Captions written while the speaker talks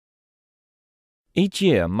Each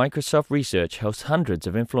year, Microsoft Research hosts hundreds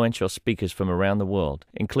of influential speakers from around the world,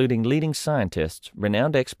 including leading scientists,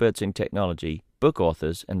 renowned experts in technology, book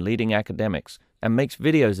authors, and leading academics, and makes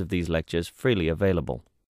videos of these lectures freely available.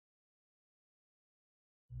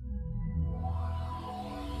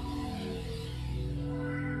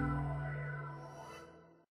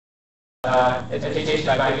 Education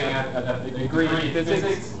by getting a degree in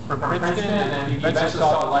physics from Princeton, and then you eventually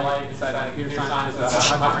saw the light inside of computer science,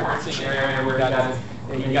 a much more interesting area where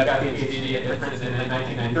you got a PhD at Princeton in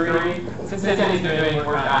 1993. Since then, he's been doing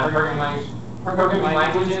work on programming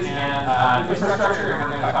languages and infrastructure,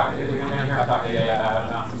 and we're going to hear talk today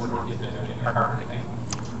about some work he's been doing in Harvard.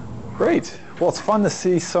 Great. Well, it's fun to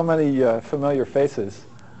see so many familiar faces.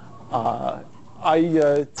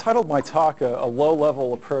 I titled my talk a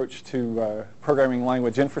low-level approach to programming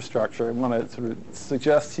language infrastructure. I want to sort of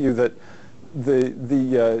suggest to you that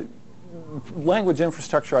the language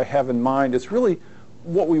infrastructure I have in mind is really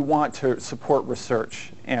what we want to support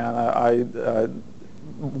research. And I'd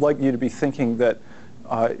like you to be thinking that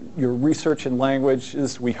your research in language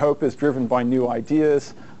we hope, is driven by new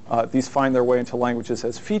ideas. These find their way into languages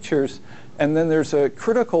as features. And then there's a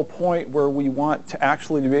critical point where we want to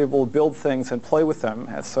actually be able to build things and play with them.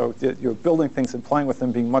 And so building things and playing with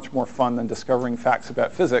them being much more fun than discovering facts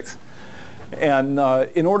about physics. And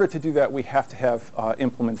in order to do that, we have to have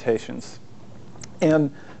implementations.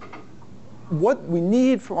 And what we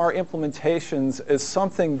need from our implementations is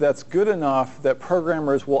something that's good enough that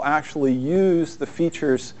programmers will actually use the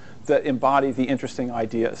features that embody the interesting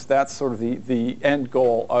ideas. That's sort of the end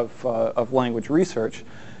goal of language research.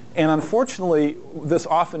 And unfortunately, this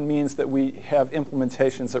often means that we have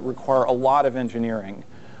implementations that require a lot of engineering.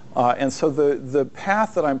 And so the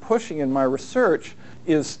path that I'm pushing in my research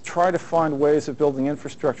is try to find ways of building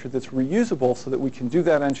infrastructure that's reusable so that we can do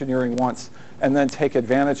that engineering once and then take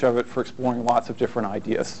advantage of it for exploring lots of different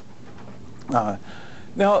ideas.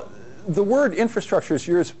 Now, the word infrastructure is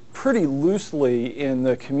used pretty loosely in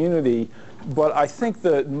the community, but I think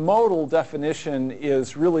the modal definition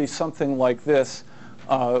is really something like this,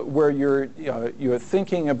 where you're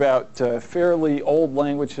thinking about fairly old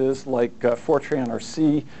languages like Fortran or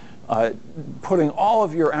C, putting all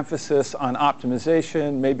of your emphasis on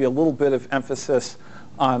optimization, maybe a little bit of emphasis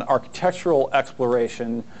on architectural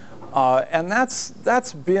exploration. And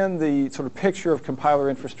that's been the sort of picture of compiler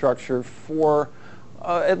infrastructure for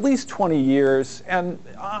at least 20 years. And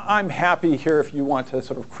I'm happy here if you want to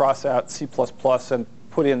sort of cross out C++ and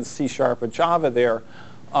put in C# or Java there.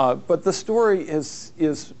 But the story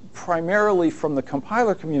is primarily from the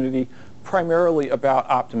compiler community, primarily about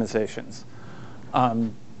optimizations.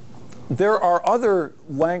 There are other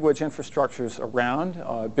language infrastructures around.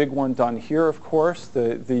 A big one done here, of course,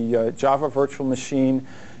 the Java virtual machine.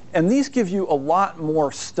 And these give you a lot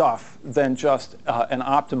more stuff than just an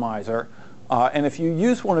optimizer. And if you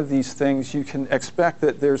use one of these things, you can expect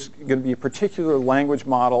that there's going to be a particular language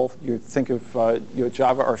model. You think of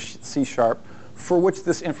Java or C#, for which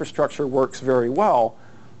this infrastructure works very well.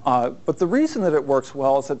 But the reason that it works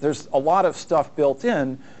well is that there's a lot of stuff built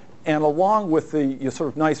in. And along with the sort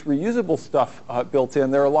of nice reusable stuff built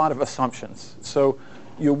in, there are a lot of assumptions. So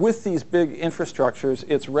with these big infrastructures,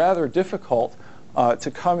 it's rather difficult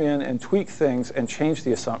to come in and tweak things and change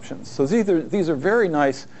the assumptions. So these are very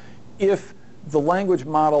nice if the language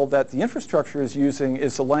model that the infrastructure is using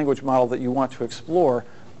is the language model that you want to explore,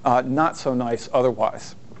 not so nice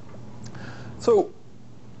otherwise. So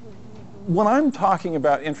when I'm talking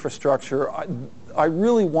about infrastructure, I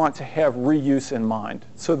really want to have reuse in mind.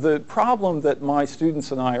 So the problem that my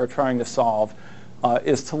students and I are trying to solve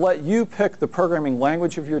is to let you pick the programming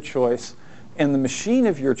language of your choice and the machine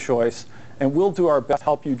of your choice, and we'll do our best to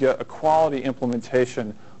help you get a quality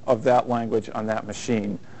implementation of that language on that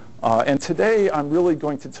machine. And today I'm really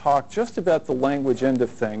going to talk just about the language end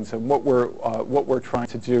of things and what we're trying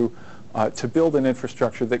to do to build an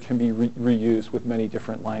infrastructure that can be reused with many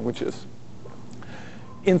different languages.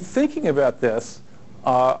 In thinking about this,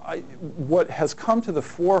 what has come to the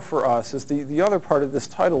fore for us is the other part of this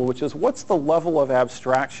title, which is what's the level of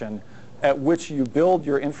abstraction at which you build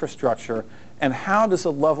your infrastructure, and how does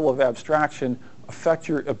a level of abstraction affect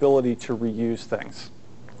your ability to reuse things?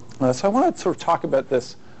 So I want to sort of talk about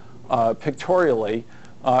this pictorially,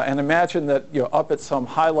 and imagine that up at some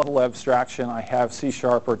high-level abstraction, I have C#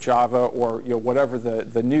 or Java or whatever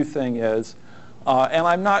the new thing is. And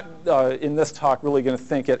I'm not, in this talk, really going to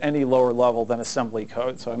think at any lower level than assembly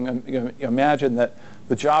code. So I'm going to imagine that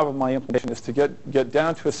the job of my implementation is to get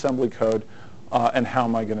down to assembly code, and how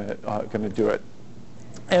am I going to do it?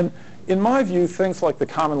 And in my view, things like the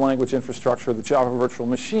common language infrastructure, the Java virtual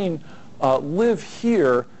machine, live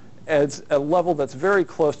here at a level that's very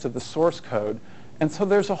close to the source code. And so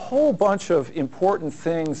there's a whole bunch of important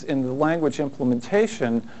things in the language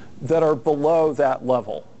implementation that are below that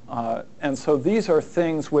level. And so these are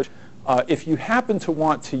things which, if you happen to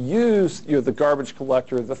want to use the garbage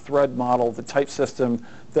collector, the thread model, the type system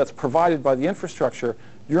that's provided by the infrastructure,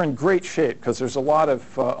 you're in great shape because there's a lot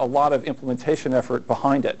of implementation effort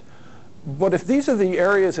behind it. But if these are the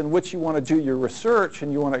areas in which you want to do your research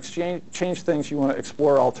and you want to change things, you want to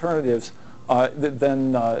explore alternatives,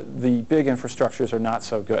 then the big infrastructures are not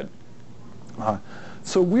so good.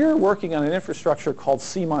 So we're working on an infrastructure called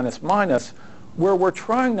C++, where we're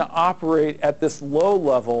trying to operate at this low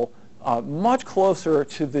level much closer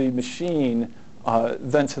to the machine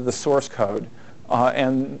than to the source code.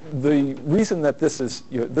 And the reason that this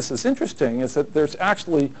is interesting is that there's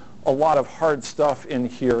actually a lot of hard stuff in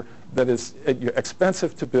here that is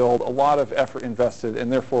expensive to build, a lot of effort invested, and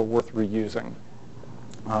therefore worth reusing.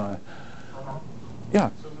 Yeah.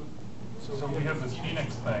 So we have this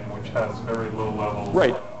Phoenix thing, which has very low level.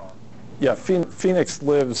 Right. Yeah. Phoenix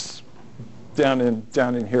lives down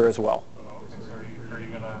in here as well. Are you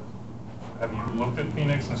gonna? Have you looked at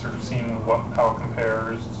Phoenix and sort of seen how it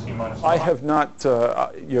compares to C-? I have not.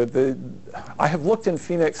 I have looked in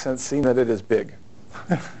Phoenix and seen that it is big.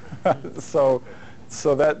 So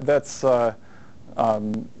that's.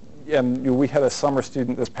 And we had a summer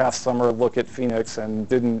student this past summer look at Phoenix and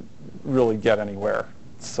didn't really get anywhere.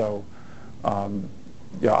 So,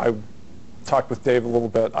 yeah, I talked with Dave a little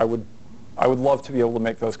bit. I would love to be able to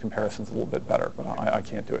make those comparisons a little bit better, but I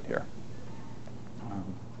can't do it here.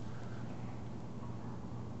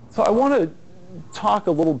 So I want to talk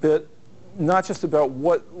a little bit, not just about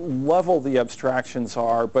what level the abstractions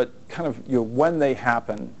are, but kind of when they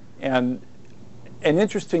happen. And an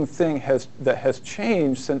interesting thing that has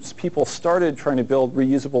changed since people started trying to build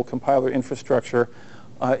reusable compiler infrastructure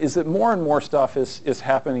is that more and more stuff is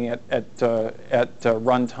happening at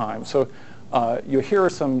runtime. So here are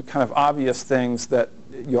some kind of obvious things that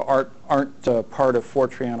aren't part of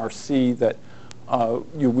Fortran or C that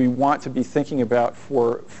we want to be thinking about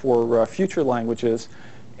for future languages.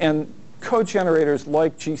 And code generators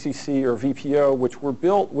like GCC or VPO, which were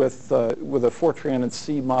built with a Fortran and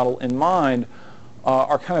C model in mind,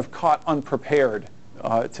 are kind of caught unprepared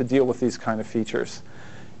to deal with these kind of features.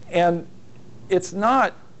 And it's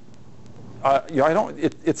not,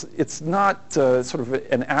 it's not sort of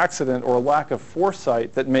an accident or a lack of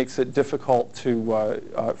foresight that makes it difficult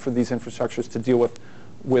for these infrastructures to deal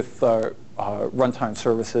with runtime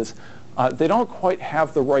services. They don't quite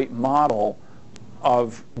have the right model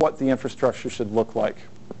of what the infrastructure should look like.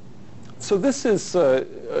 So this is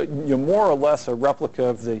more or less a replica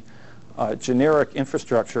of the generic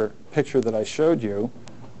infrastructure picture that I showed you,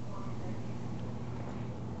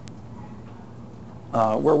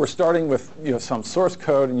 where we're starting with some source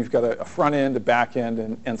code, and you've got a front end, a back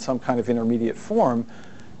end, and some kind of intermediate form.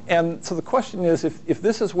 And so the question is, if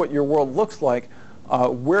this is what your world looks like,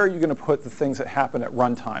 where are you going to put the things that happen at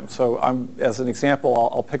runtime? So as an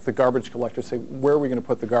example, I'll pick the garbage collector, say, where are we going to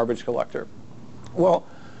put the garbage collector? Well,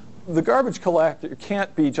 the garbage collector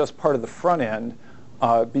can't be just part of the front end,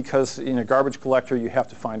 because in a garbage collector you have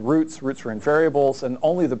to find roots. Roots are in variables, and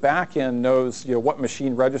only the back end knows what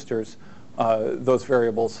machine registers those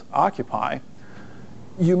variables occupy.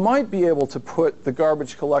 You might be able to put the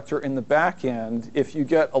garbage collector in the back end if you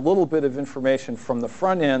get a little bit of information from the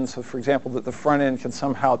front end. So for example, that the front end can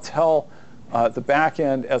somehow tell the back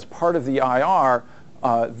end as part of the IR,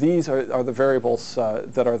 these are the variables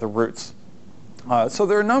that are the roots. So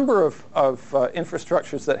there are a number of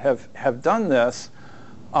infrastructures that have done this,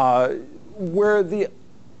 where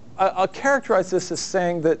I'll characterize this as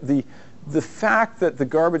saying that the fact that the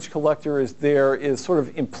garbage collector is there is sort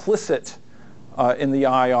of implicit in the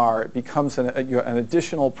IR. It becomes an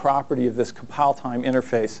additional property of this compile time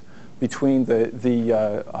interface between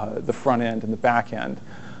the front end and the back end.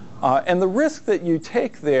 And the risk that you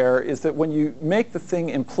take there is that when you make the thing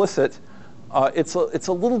implicit, it's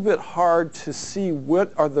a little bit hard to see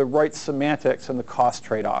what are the right semantics and the cost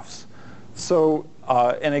trade-offs. So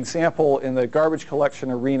an example in the garbage collection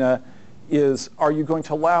arena is, are you going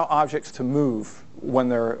to allow objects to move when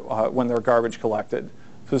they're garbage collected?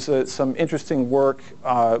 There's some interesting work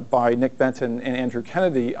by Nick Benton and Andrew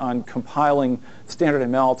Kennedy on compiling standard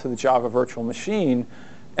ML to the Java virtual machine,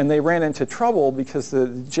 and they ran into trouble because the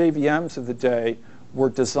JVMs of the day were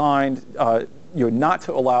designed not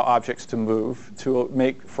to allow objects to move, to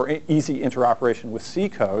make for easy interoperation with C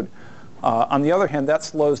code. On the other hand, that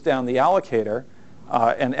slows down the allocator,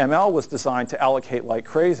 and ML was designed to allocate like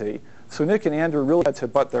crazy. So Nick and Andrew really had to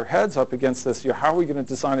butt their heads up against this. How are we going to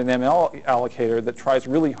design an ML allocator that tries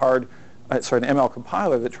really hard, an ML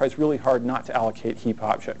compiler that tries really hard not to allocate heap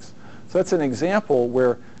objects? So that's an example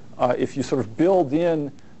where if you sort of build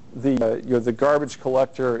in the garbage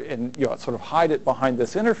collector and sort of hide it behind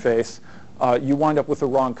this interface, you wind up with the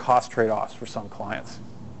wrong cost trade-offs for some clients.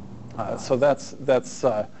 So that's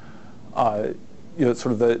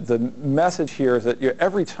sort of the message here is that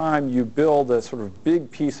every time you build a sort of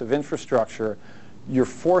big piece of infrastructure, you're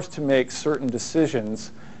forced to make certain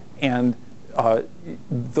decisions, and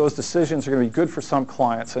those decisions are going to be good for some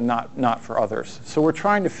clients and not for others. So we're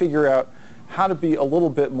trying to figure out how to be a little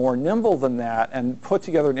bit more nimble than that and put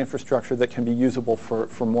together an infrastructure that can be usable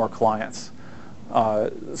for more clients.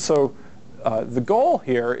 The goal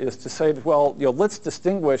here is to say, well, let's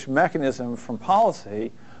distinguish mechanism from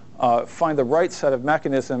policy, find the right set of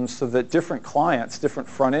mechanisms so that different clients, different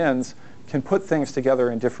front ends, can put things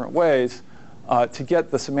together in different ways to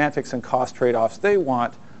get the semantics and cost trade-offs they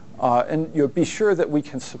want, and be sure that we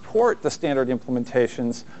can support the standard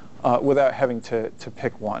implementations without having to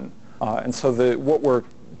pick one. And so what we're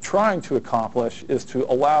trying to accomplish is to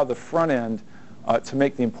allow the front end to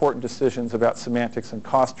make the important decisions about semantics and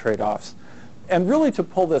cost trade-offs. And really, to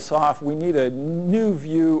pull this off, we need a new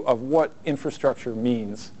view of what infrastructure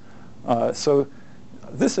means. So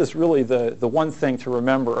this is really the one thing to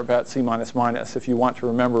remember about C++ if you want to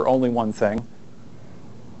remember only one thing.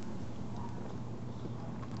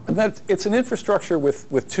 And it's an infrastructure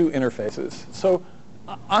with two interfaces. So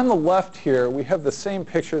on the left here, we have the same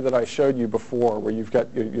picture that I showed you before, where you've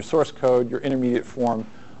got your source code, your intermediate form,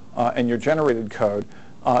 and your generated code.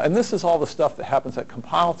 And this is all the stuff that happens at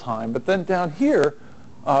compile time. But then down here,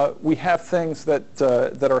 we have things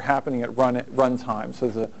that are happening at runtime. So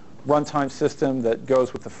there's a runtime system that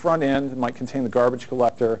goes with the front end. It might contain the garbage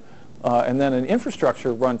collector, and then an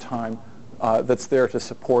infrastructure runtime that's there to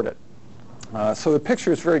support it. So the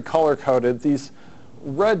picture is very color-coded. These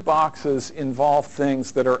red boxes involve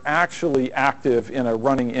things that are actually active in a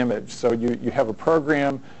running image. So you have a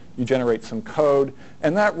program, you generate some code,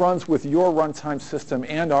 and that runs with your runtime system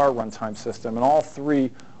and our runtime system, and all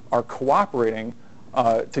three are cooperating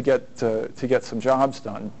to get some jobs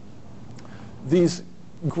done. These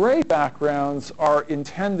gray backgrounds are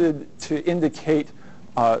intended to indicate,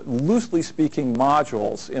 loosely speaking,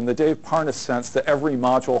 modules in the Dave Parnas sense that every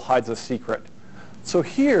module hides a secret. So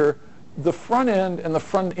here, the front end and the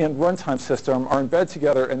front end runtime system are in bed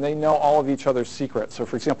together, and they know all of each other's secrets. So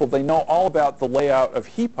for example, they know all about the layout of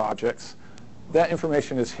heap objects. That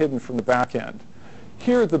information is hidden from the back end.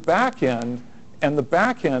 Here, the back end and the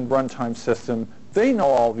back end runtime system, they know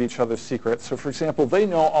all of each other's secrets. So for example, they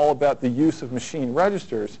know all about the use of machine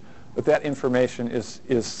registers, but that information is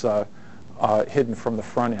hidden from the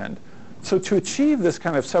front end. So to achieve this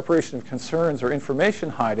kind of separation of concerns or information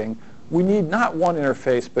hiding, we need not one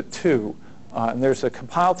interface, but two. And there's a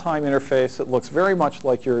compile time interface that looks very much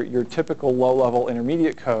like your typical low-level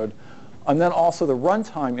intermediate code. And then also the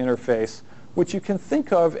runtime interface, which you can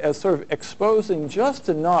think of as sort of exposing just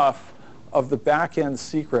enough of the back-end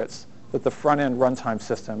secrets that the front-end runtime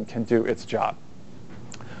system can do its job.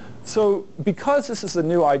 So because this is a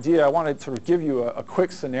new idea, I want to sort of give you a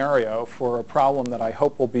quick scenario for a problem that I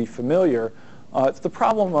hope will be familiar. It's the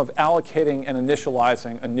problem of allocating and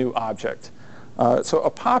initializing a new object. So a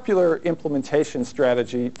popular implementation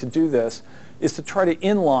strategy to do this is to try to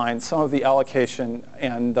inline some of the allocation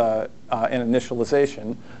and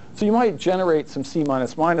initialization. So you might generate some C++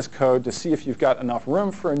 code to see if you've got enough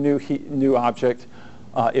room for a new object.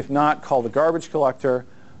 If not, call the garbage collector.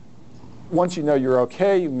 Once you know you're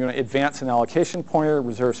OK, you're going to advance an allocation pointer,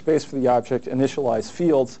 reserve space for the object, initialize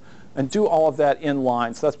fields, and do all of that in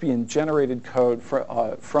line. So that's being generated code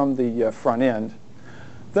from the front end.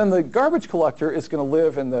 Then the garbage collector is going to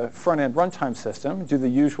live in the front-end runtime system, do the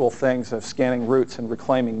usual things of scanning roots and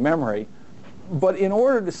reclaiming memory. But in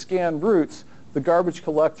order to scan roots, the garbage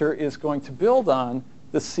collector is going to build on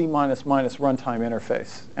the C++ runtime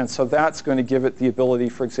interface. And so that's going to give it the ability,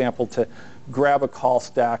 for example, to grab a call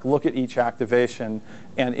stack, look at each activation,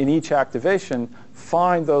 and in each activation,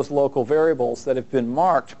 find those local variables that have been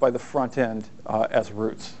marked by the front end as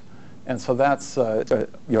roots. And so that's a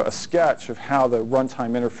sketch of how the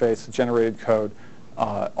runtime interface, generated code,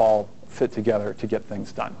 all fit together to get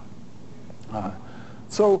things done.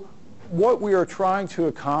 So what we are trying to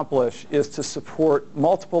accomplish is to support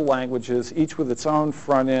multiple languages, each with its own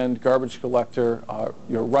front end, garbage collector,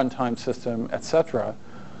 your runtime system, etc.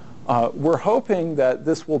 We're hoping that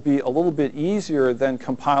this will be a little bit easier than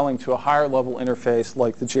compiling to a higher level interface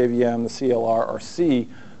like the JVM, the CLR, or C,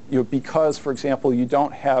 because, for example, you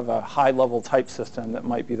don't have a high-level type system that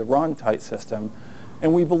might be the run type system.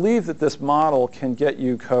 And we believe that this model can get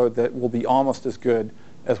you code that will be almost as good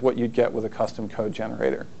as what you'd get with a custom code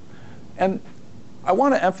generator. And I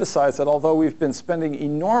want to emphasize that although we've been spending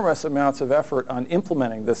enormous amounts of effort on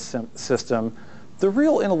implementing this system, the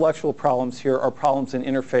real intellectual problems here are problems in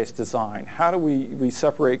interface design. How do we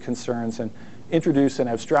separate concerns and introduce an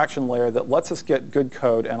abstraction layer that lets us get good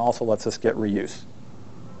code and also lets us get reuse?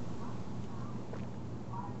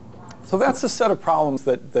 So that's the set of problems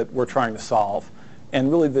that we're trying to solve.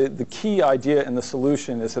 And really the key idea in the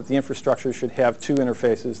solution is that the infrastructure should have two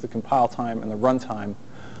interfaces, the compile time and the runtime.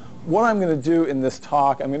 What I'm going to do in this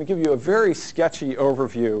talk, I'm going to give you a very sketchy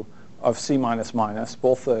overview of C++,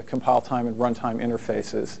 both the compile time and runtime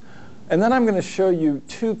interfaces. And then I'm going to show you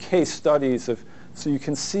two case studies so you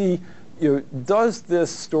can see, does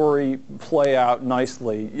this story play out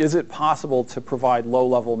nicely? Is it possible to provide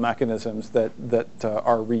low-level mechanisms that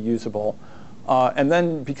are reusable? And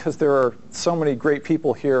then, because there are so many great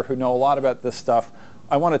people here who know a lot about this stuff,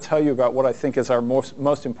 I want to tell you about what I think is our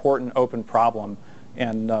most important open problem.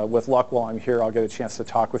 And with luck, while I'm here, I'll get a chance to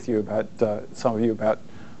talk with you about some of you about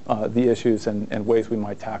the issues and ways we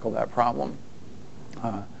might tackle that problem.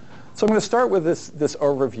 So I'm going to start with this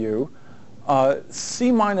overview. C++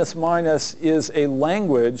 is a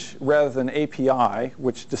language rather than API,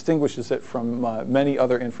 which distinguishes it from many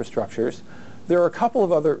other infrastructures. There are a couple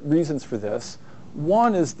of other reasons for this.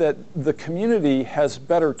 One is that the community has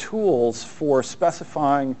better tools for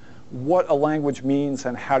specifying what a language means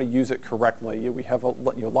and how to use it correctly. We have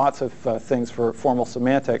lots of things for formal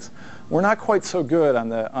semantics. We're not quite so good on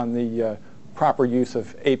the proper use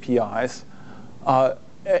of APIs.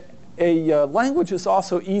 A language is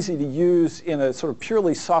also easy to use in a sort of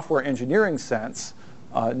purely software engineering sense,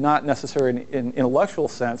 not necessarily in an intellectual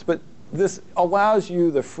sense, but this allows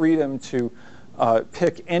you the freedom to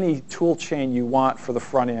pick any tool chain you want for the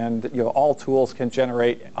front end. All tools can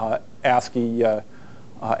generate ASCII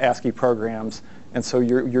programs, and so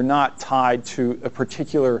you're not tied to a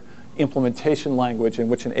particular implementation language in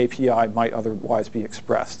which an API might otherwise be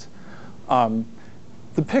expressed.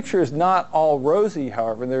 The picture is not all rosy,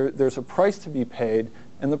 however. There's a price to be paid,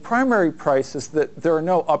 and the primary price is that there are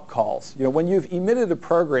no upcalls. When you've emitted a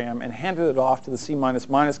program and handed it off to the C++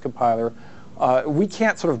 compiler, we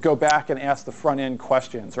can't sort of go back and ask the front end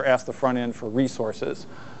questions or ask the front end for resources.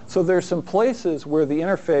 So there's some places where the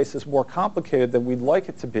interface is more complicated than we'd like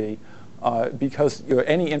it to be, because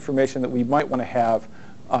any information that we might want to have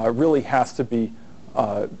really has to be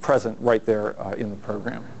present right there in the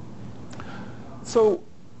program. So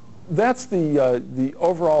that's the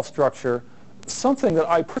overall structure. Something that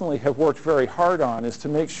I personally have worked very hard on is to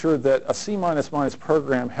make sure that a C++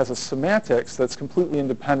 program has a semantics that's completely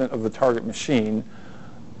independent of the target machine.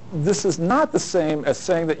 This is not the same as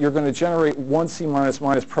saying that you're going to generate one C++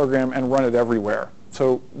 program and run it everywhere.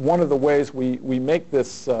 So one of the ways we make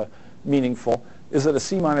this meaningful is that a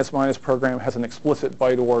C++ program has an explicit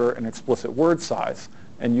byte order and explicit word size.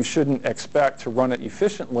 And you shouldn't expect to run it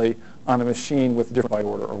efficiently on a machine with different byte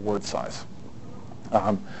order or word size.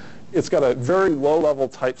 It's got a very low-level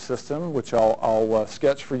type system, which I'll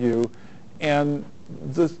sketch for you. And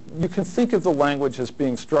you can think of the language as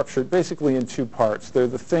being structured basically in two parts. They're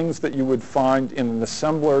the things that you would find in an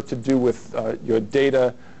assembler to do with your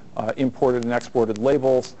data, imported and exported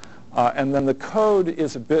labels. And then the code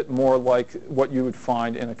is a bit more like what you would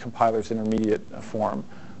find in a compiler's intermediate form.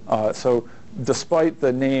 So despite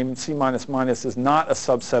the name C++ is not a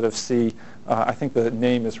subset of C, I think the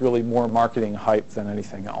name is really more marketing hype than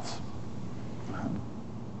anything else.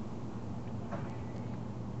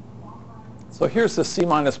 So here's the C++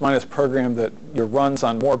 program that runs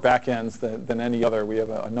on more backends than any other. We have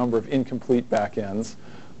a number of incomplete backends.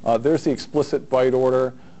 There's the explicit byte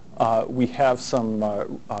order. We have some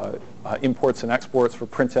imports and exports for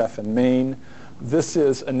printf and main. This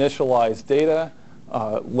is initialized data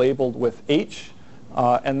labeled with H.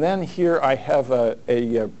 And then here I have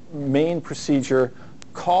a main procedure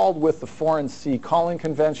called with the foreign C calling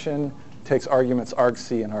convention, takes arguments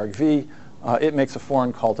argc and argv. It makes a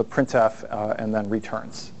foreign call to printf and then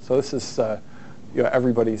returns. So this is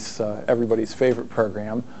everybody's favorite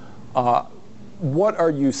program. What are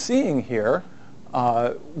you seeing here?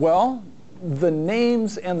 Well, the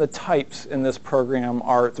names and the types in this program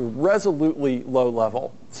are resolutely low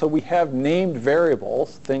level. So we have named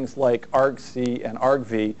variables, things like argc and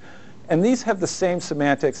argv, and these have the same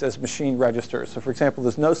semantics as machine registers. So for example,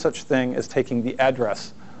 there's no such thing as taking the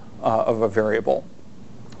address of a variable.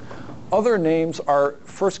 Other names are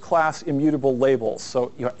first-class immutable labels.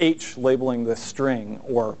 So H labeling the string,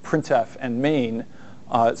 or printf and main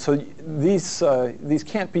So these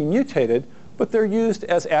can't be mutated, but they're used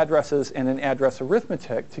as addresses in an address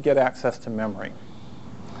arithmetic to get access to memory.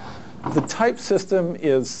 The type system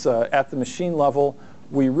is at the machine level.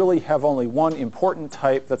 We really have only one important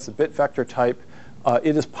type. That's the bit vector type.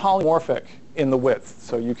 It is polymorphic in the width,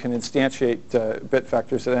 so you can instantiate bit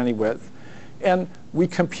vectors at any width. And we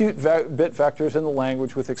compute bit vectors in the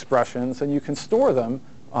language with expressions, and you can store them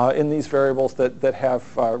in these variables that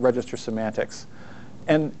have register semantics.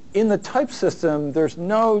 And in the type system, there's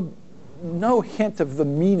no hint of the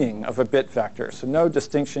meaning of a bit vector, so no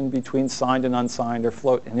distinction between signed and unsigned or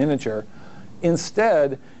float and integer.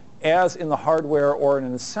 Instead, as in the hardware or in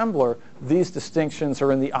an assembler, these distinctions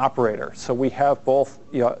are in the operator. So we have both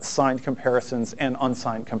signed comparisons and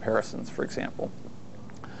unsigned comparisons, for example.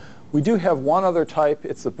 We do have one other type.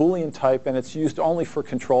 It's the Boolean type, and it's used only for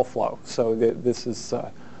control flow. So this is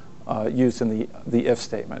used in the if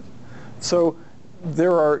statement. So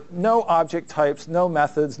there are no object types, no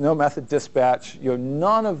methods, no method dispatch,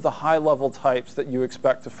 none of the high-level types that you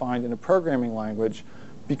expect to find in a programming language,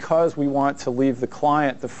 because we want to leave the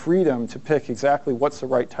client the freedom to pick exactly what's the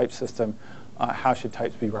right type system, how should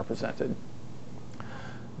types be represented.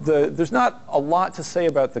 There's not a lot to say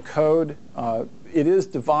about the code. It is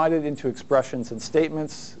divided into expressions and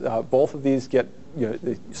statements. Both of these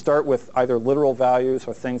they start with either literal values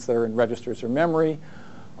or things that are in registers or memory.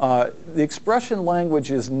 The expression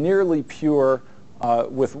language is nearly pure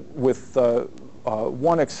with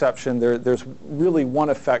one exception. There's really one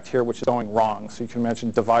effect here which is going wrong. So you can imagine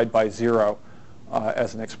divide by 0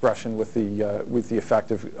 as an expression with the effect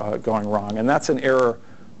of going wrong. And that's an error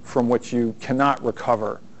from which you cannot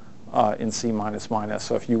recover in C++.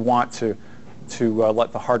 So if you want to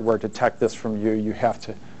let the hardware detect this from you, you have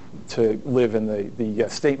to live in the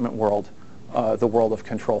statement world, the world of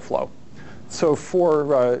control flow. So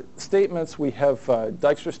for statements, we have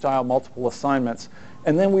Dijkstra-style multiple assignments.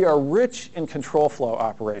 And then we are rich in control flow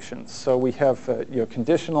operations. So we have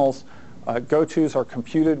conditionals. Go-tos are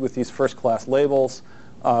computed with these first-class labels.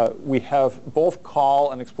 We have both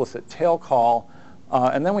call and explicit tail call.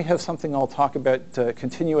 And then we have something I'll talk about,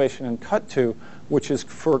 continuation and cut to, which is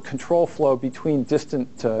for control flow between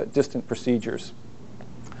distant procedures.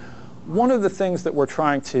 One of the things that we're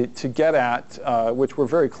trying to get at, which we're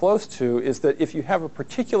very close to, is that if you have a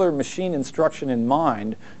particular machine instruction in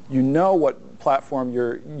mind, you know what platform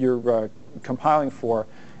you're compiling for,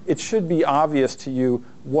 it should be obvious to you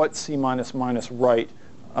what C++ write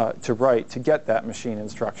to get that machine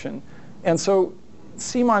instruction. And so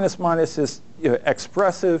C++ is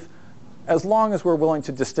expressive as long as we're willing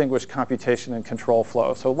to distinguish computation and control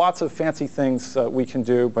flow. So lots of fancy things we can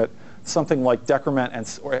do, but something like decrement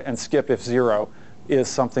and skip if 0 is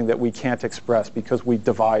something that we can't express because we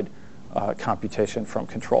divide computation from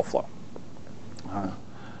control flow.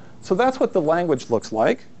 So that's what the language looks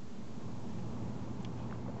like.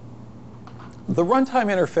 The runtime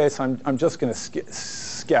interface, I'm just going to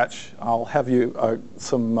sketch. I'll have you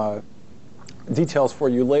some details for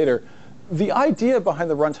you later. The idea behind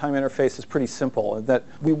the runtime interface is pretty simple, in that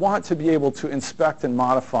we want to be able to inspect and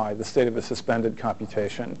modify the state of a suspended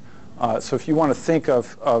computation. So if you want to think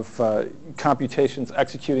of computations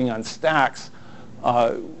executing on stacks,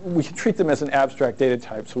 we can treat them as an abstract data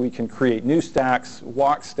type. So we can create new stacks,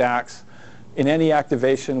 walk stacks. In any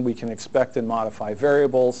activation, we can expect and modify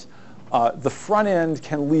variables. The front end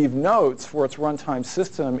can leave notes for its runtime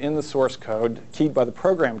system in the source code, keyed by the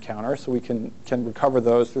program counter, so we can recover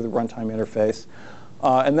those through the runtime interface.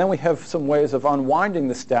 And then we have some ways of unwinding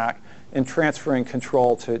the stack and transferring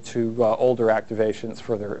control to older activations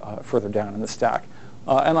further down in the stack.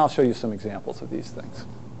 And I'll show you some examples of these things.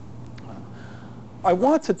 I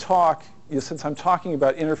want to talk, since I'm talking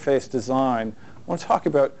about interface design, I want to talk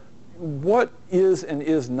about what is and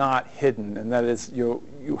is not hidden, and that is,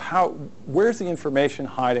 where's the information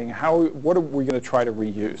hiding? What are we going to try to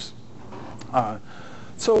reuse?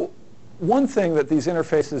 So one thing that these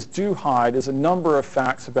interfaces do hide is a number of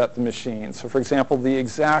facts about the machine. So for example, the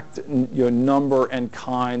exact number and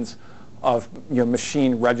kinds of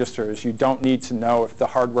machine registers. You don't need to know if the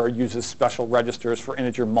hardware uses special registers for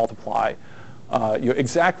integer multiply.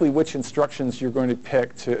 Exactly which instructions you're going to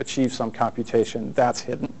pick to achieve some computation, that's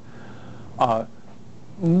hidden.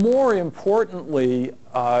 More importantly,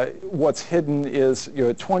 what's hidden is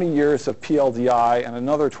 20 years of PLDI and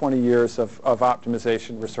another 20 years of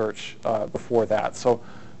optimization research before that. So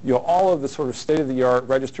all of the sort of state-of-the-art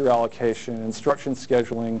register allocation, instruction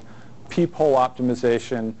scheduling, peephole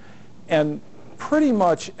optimization, and pretty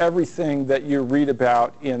much everything that you read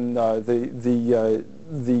about in the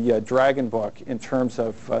Dragon book in terms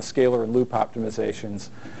of scalar and loop optimizations.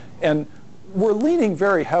 And we're leaning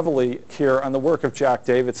very heavily here on the work of Jack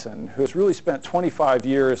Davidson, who has really spent 25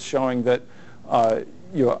 years showing that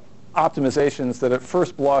optimizations that at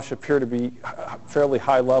first blush appear to be fairly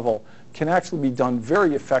high level can actually be done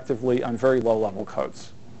very effectively on very low level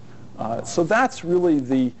codes. So that's really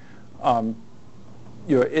the,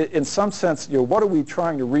 in some sense, what are we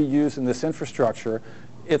trying to reuse in this infrastructure?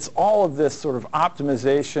 It's all of this sort of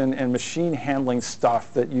optimization and machine handling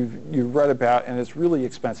stuff that you've read about, and it's really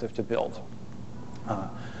expensive to build.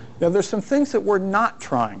 Now, there's some things that we're not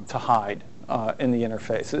trying to hide in the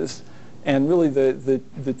interfaces, and really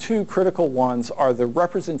the two critical ones are the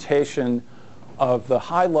representation of the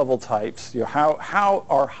high-level types. How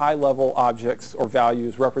are high-level objects or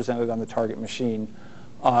values represented on the target machine,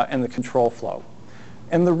 and the control flow.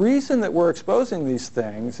 And the reason that we're exposing these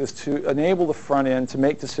things is to enable the front end to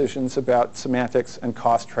make decisions about semantics and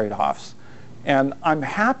cost trade-offs. And I'm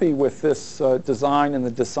happy with this design and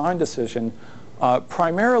the design decision,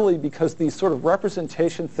 primarily because these sort of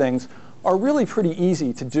representation things are really pretty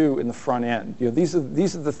easy to do in the front end. These are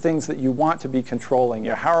the things that you want to be controlling.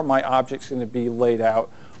 How are my objects going to be laid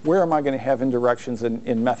out? Where am I going to have indirections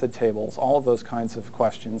in method tables? All of those kinds of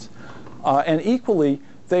questions. And equally,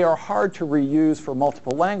 they are hard to reuse for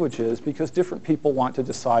multiple languages because different people want to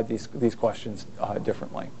decide these questions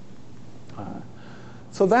differently.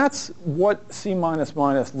 So that's what C++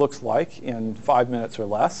 looks like in 5 minutes or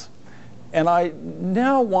less. And I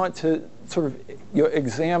now want to sort of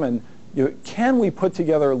examine, can we put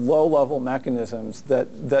together low-level mechanisms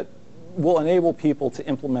that will enable people to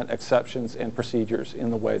implement exceptions and procedures in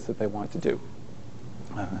the ways that they want to do.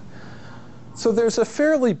 So there's a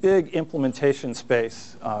fairly big implementation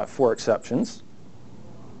space for exceptions.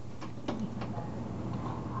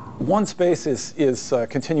 One space is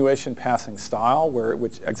continuation passing style,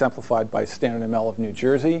 which exemplified by Standard ML of New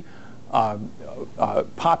Jersey.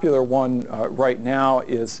 Popular one right now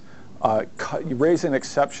is you raise an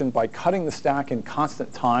exception by cutting the stack in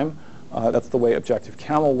constant time. That's the way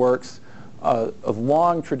Objective-Camel works. A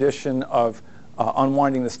long tradition of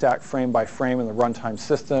unwinding the stack frame by frame in the runtime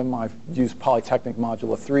system. I've used Polytechnic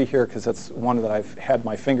Modula 3 here because that's one that I've had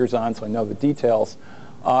my fingers on, so I know the details.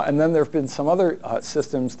 And then there have been some other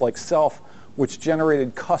systems like Self, which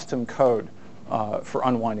generated custom code for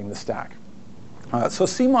unwinding the stack. So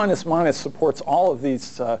C++ supports all of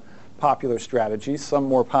these popular strategies, some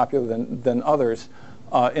more popular than others,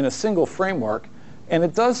 in a single framework. And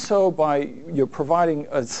it does so by providing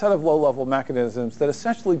a set of low-level mechanisms that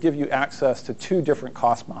essentially give you access to two different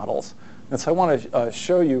cost models. And so I want to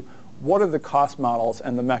show you what are the cost models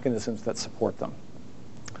and the mechanisms that support them.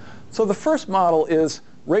 So the first model is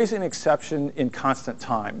raising an exception in constant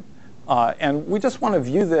time. And we just want to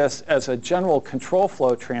view this as a general control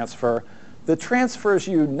flow transfer that transfers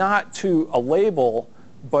you not to a label,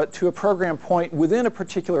 but to a program point within a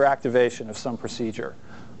particular activation of some procedure.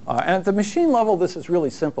 And at the machine level, this is really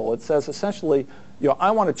simple. It says essentially,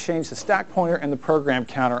 I want to change the stack pointer and the program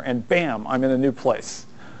counter, and bam, I'm in a new place.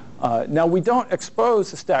 Now, we don't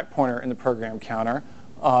expose the stack pointer and the program counter,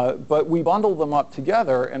 but we bundle them up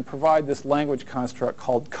together and provide this language construct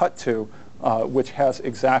called cut-to, which has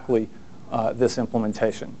exactly this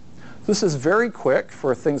implementation. This is very quick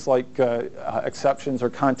for things like exceptions or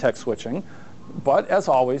context switching, but as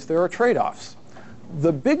always, there are trade-offs.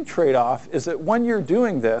 The big trade-off is that when you're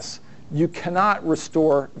doing this, you cannot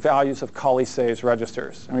restore values of Cawley-Sayes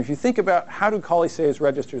registers. I mean, if you think about how do Cawley-Sayes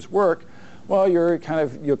registers work, well, you're kind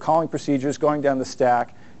of calling procedures, going down the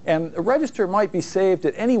stack, and a register might be saved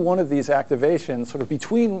at any one of these activations, sort of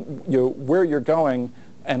between where you're going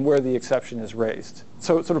and where the exception is raised.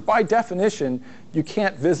 So sort of by definition, you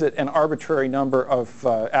can't visit an arbitrary number of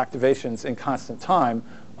activations in constant time,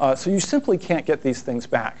 so you simply can't get these things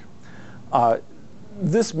back.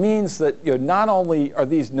 This means that not only are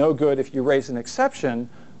these no good if you raise an exception,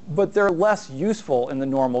 but they're less useful in the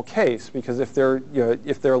normal case, because if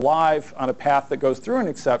they're live on a path that goes through an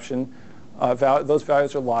exception, those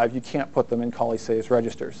values are live. You can't put them in Cawley-Sayes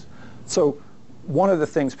registers. So one of the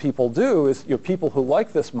things people do is people who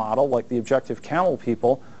like this model, like the Objective-Camel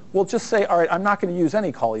people, will just say, all right, I'm not going to use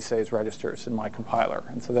any Cawley-Sayes registers in my compiler,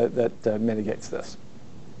 and so that mitigates this.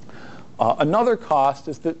 Another cost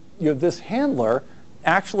is that this handler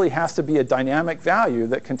actually has to be a dynamic value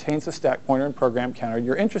that contains the stack pointer and program counter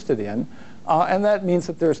you're interested in. And that means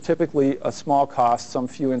that there's typically a small cost, some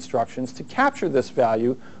few instructions, to capture this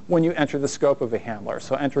value when you enter the scope of a handler.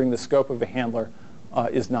 So entering the scope of a handler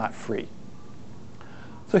is not free.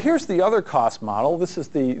 So here's the other cost model. This is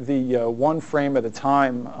the one frame at a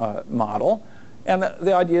time model. And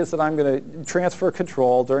the idea is that I'm going to transfer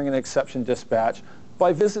control during an exception dispatch.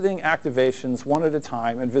 by visiting activations one at a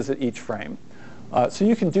time and visit each frame. So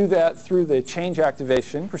you can do that through the change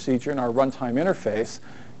activation procedure in our runtime interface.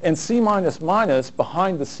 And C++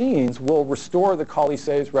 behind the scenes will restore the call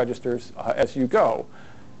saves registers as you go.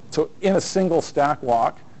 So in a single stack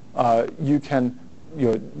walk, you can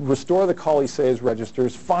restore the call saves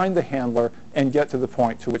registers, find the handler, and get to the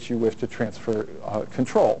point to which you wish to transfer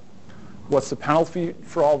control. What's the penalty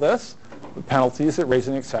for all this? The penalty is that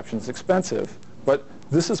raising exceptions is expensive. But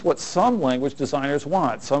this is what some language designers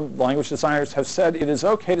want. Some language designers have said it is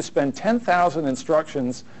okay to spend 10,000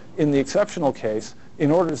 instructions in the exceptional case in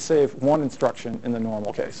order to save one instruction in the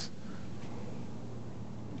normal case.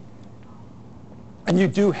 And you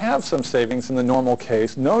do have some savings in the normal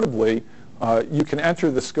case. Notably, you can enter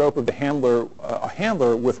the scope of the handler, a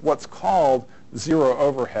handler with what's called zero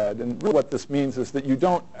overhead. And really what this means is that you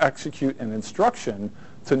don't execute an instruction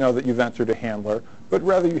to know that you've entered a handler, but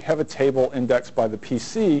rather you have a table indexed by the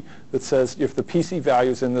PC that says if the PC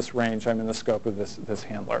value is in this range, I'm in the scope of this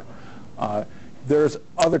handler. There's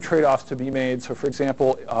other trade-offs to be made. So for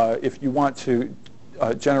example, if you want to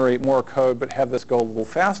generate more code but have this go a little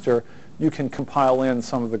faster, you can compile in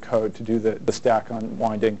some of the code to do the stack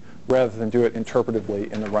unwinding rather than do it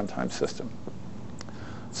interpretively in the runtime system.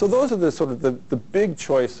 So those are the sort of the big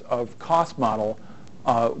choice of cost model.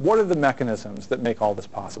 What are the mechanisms that make all this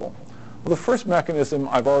possible? Well, the first mechanism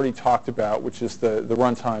I've already talked about, which is the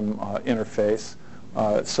runtime interface.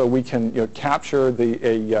 So we can capture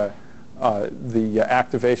the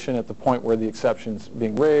activation at the point where the exception is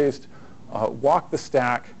being raised, walk the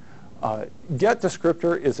stack. Get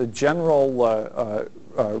descriptor is a general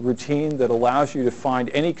routine that allows you to find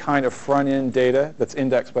any kind of front-end data that's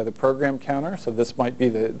indexed by the program counter. So this might be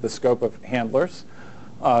the scope of handlers.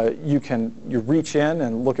 You reach in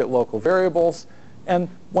and look at local variables. And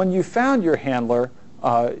when you found your handler,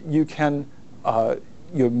 you can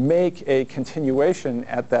make a continuation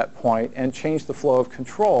at that point and change the flow of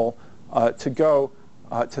control to go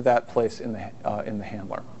to that place in the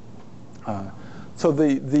handler. So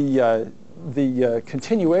the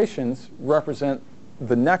continuations represent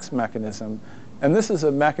the next mechanism, and this is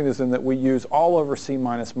a mechanism that we use all over C++.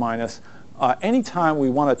 Anytime we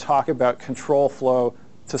want to talk about control flow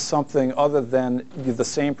to something other than the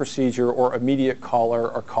same procedure or immediate caller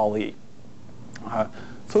or callee.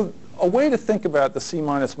 So a way to think about the C++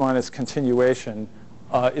 continuation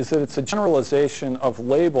is that it's a generalization of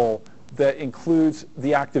label that includes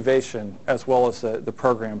the activation as well as the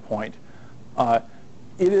program point.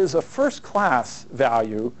 It is a first-class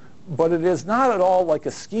value, but it is not at all like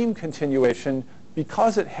a scheme continuation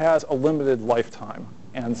because it has a limited lifetime.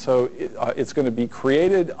 And so it's going to be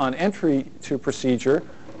created on entry to procedure.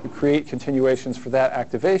 We create continuations for that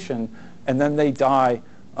activation, and then they die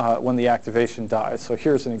when the activation dies. So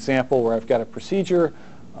here's an example where I've got a procedure.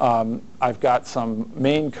 I've got some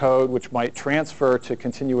main code which might transfer to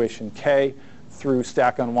continuation K through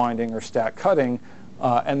stack unwinding or stack cutting,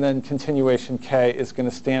 and then continuation K is going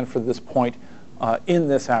to stand for this point in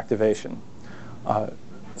this activation.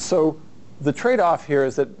 So the trade-off here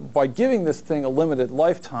is that by giving this thing a limited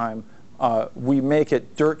lifetime, we make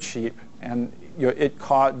it dirt cheap, and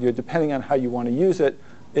depending on how you want to use it,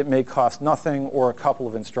 it may cost nothing or a couple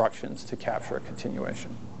of instructions to capture a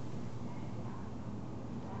continuation.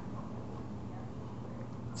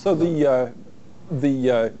 So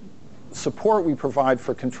the support we provide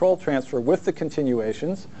for control transfer with the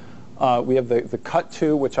continuations, we have the cut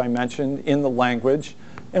to, which I mentioned, in the language,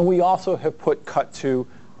 and we also have put cut to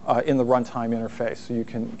in the runtime interface, so you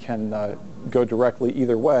can go directly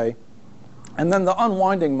either way. And then the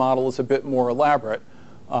unwinding model is a bit more elaborate.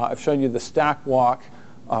 I've shown you the stack walk.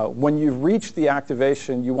 When you've reached the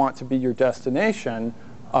activation you want to be your destination,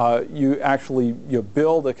 you actually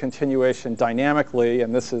build a continuation dynamically,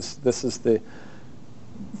 and this is the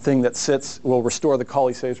thing that will restore the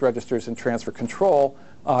call saves registers and transfer control,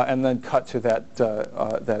 and then cut to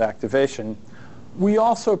that activation. We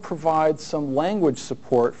also provide some language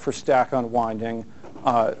support for stack unwinding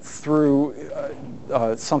through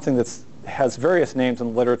something that has various names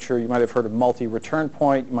in the literature. You might have heard of multi-return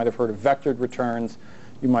point. You might have heard of vectored returns.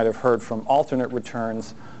 You might have heard from alternate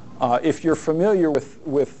returns. If you're familiar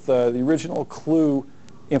with the original clue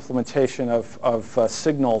implementation of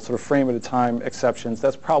signal sort of frame at a time exceptions,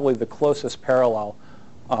 that's probably the closest parallel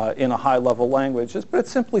in a high-level language. But it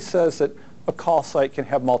simply says that a call site can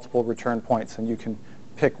have multiple return points, and you can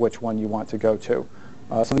pick which one you want to go to.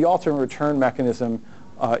 So the alternate return mechanism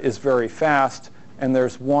is very fast, and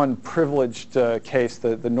there's one privileged case,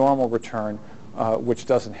 the normal return, which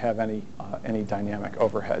doesn't have any dynamic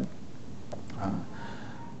overhead.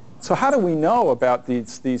 So how do we know about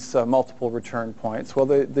these multiple return points? Well,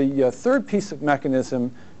 the third piece of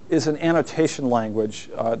mechanism is an annotation language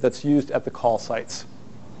that's used at the call sites.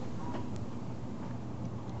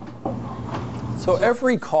 So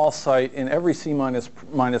every call site in every C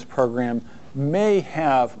minus program may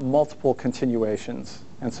have multiple continuations.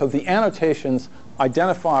 And so the annotations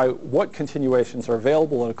identify what continuations are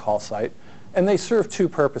available at a call site, and they serve two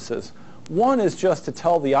purposes. One is just to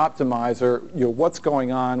tell the optimizer what's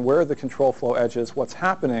going on, where are the control flow edges, what's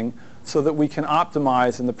happening, so that we can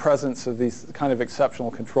optimize in the presence of these kind of exceptional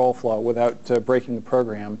control flow without breaking the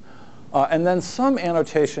program. And then some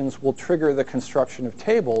annotations will trigger the construction of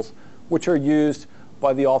tables, which are used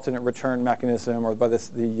by the alternate return mechanism or by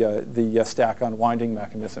the stack unwinding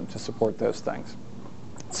mechanism to support those things.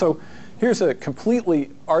 So here's a completely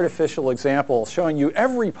artificial example showing you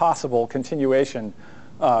every possible continuation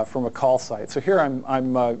from a call site. So here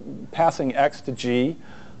I'm passing x to g,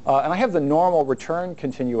 and I have the normal return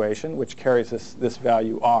continuation, which carries this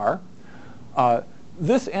value r.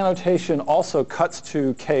 This annotation also cuts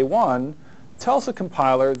to k1, tells the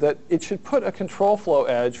compiler that it should put a control flow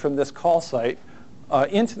edge from this call site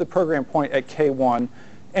into the program point at k1,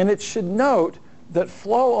 and it should note that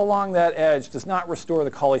flow along that edge does not restore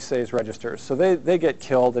the Colli-Sayes registers. So they get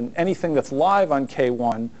killed, and anything that's live on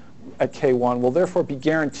k1 at k1 will therefore be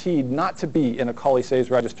guaranteed not to be in a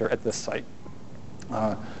Colli-Sayes register at this site.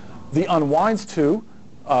 The unwinds to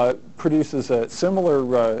produces a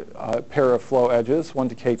similar pair of flow edges, one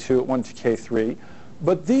to k2, one to k3.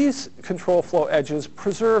 But these control flow edges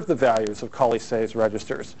preserve the values of Colli-Sayes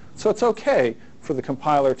registers. So it's OK for the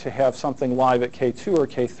compiler to have something live at k2 or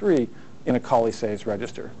k3 in a Colli-Sayes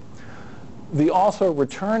register. The also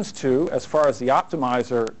returns to, as far as the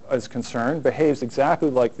optimizer is concerned, behaves exactly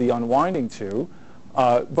like the unwinding to,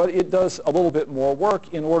 but it does a little bit more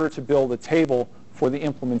work in order to build a table for the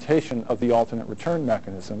implementation of the alternate return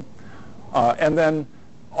mechanism. And then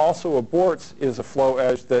also aborts is a flow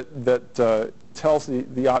edge that tells the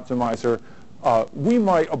optimizer, we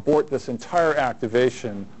might abort this entire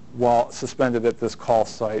activation while suspended at this call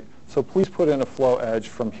site. So please put in a flow edge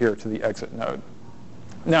from here to the exit node.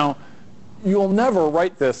 Now, you'll never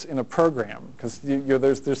write this in a program, because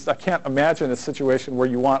I can't imagine a situation where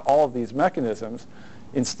you want all of these mechanisms.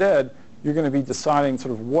 Instead, you're going to be deciding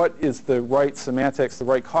sort of what is the right semantics, the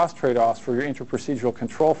right cost trade-offs for your interprocedural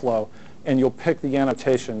control flow, and you'll pick the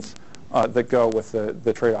annotations that go with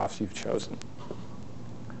the trade-offs you've chosen.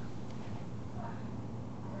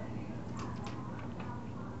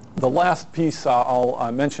 The last piece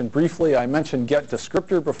I'll mention briefly, I mentioned get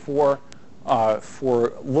descriptor before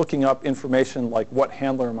for looking up information like what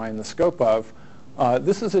handler am I in the scope of.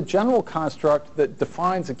 This is a general construct that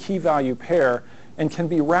defines a key value pair and can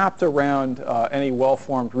be wrapped around any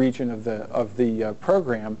well-formed region of the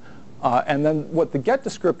program. And then what the get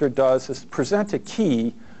descriptor does is present a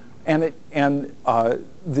key, and the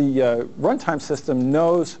runtime system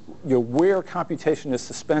knows where computation is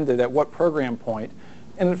suspended at what program point,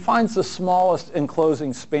 and it finds the smallest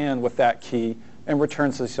enclosing span with that key and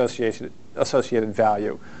returns the associated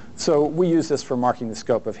value. So we use this for marking the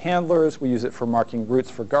scope of handlers. We use it for marking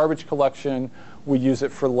routes for garbage collection. We use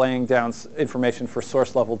it for laying down information for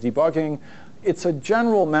source level debugging. It's a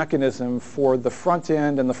general mechanism for the front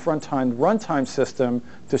end and the front-end runtime system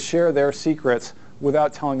to share their secrets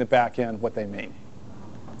without telling the back end what they mean.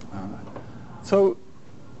 So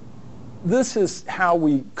this is how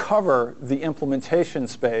we cover the implementation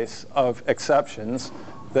space of exceptions.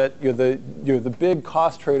 That the big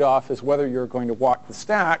cost trade-off is whether you're going to walk the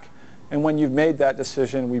stack, and when you've made that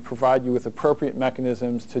decision, we provide you with appropriate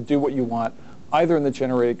mechanisms to do what you want, either in the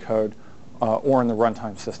generated code or in the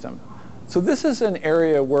runtime system. So this is an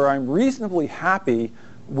area where I'm reasonably happy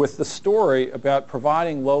with the story about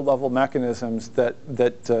providing low-level mechanisms that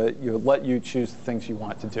let you choose the things you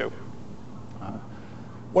want to do.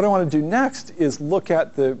 What I want to do next is look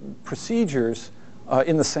at the procedures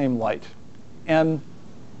in the same light. And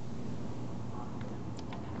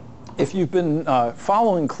if you've been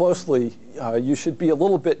following closely, you should be a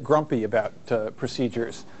little bit grumpy about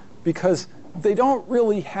procedures, because they don't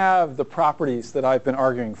really have the properties that I've been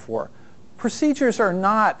arguing for. Procedures are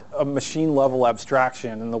not a machine-level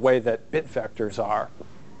abstraction in the way that bit vectors are.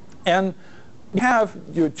 And we have,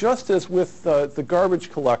 just as with the garbage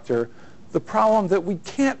collector, the problem that we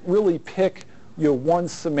can't really pick one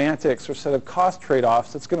semantics or set of cost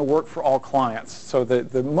trade-offs that's going to work for all clients. So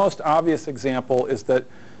the most obvious example is that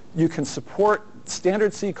you can support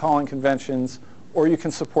standard C calling conventions, or you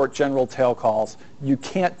can support general tail calls. You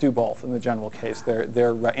can't do both in the general case.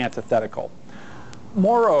 They're antithetical.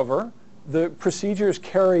 Moreover, the procedures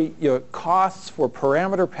carry costs for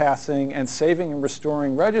parameter passing and saving and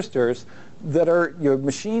restoring registers that are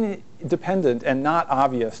machine dependent and not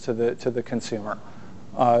obvious to the consumer.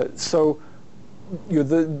 So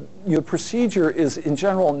the procedure is in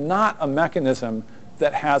general not a mechanism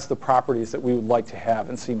that has the properties that we would like to have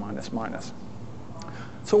in C++.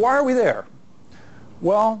 So why are we there?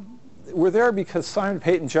 Well, we're there because Simon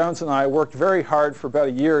Peyton-Jones and I worked very hard for about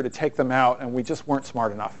a year to take them out, and we just weren't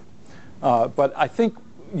smart enough. But I think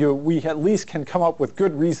we at least can come up with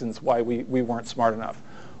good reasons why we weren't smart enough.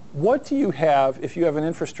 What do you have if you have an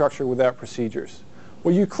infrastructure without procedures?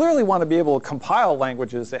 Well, you clearly want to be able to compile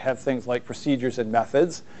languages that have things like procedures and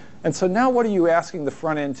methods. And so now what are you asking the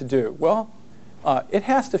front end to do? Well, it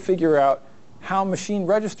has to figure out how machine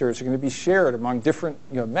registers are going to be shared among different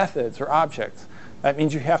methods or objects. That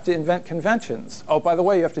means you have to invent conventions. Oh, by the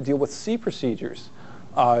way, you have to deal with C procedures.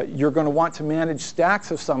 You're going to want to manage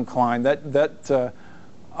stacks of some kind. You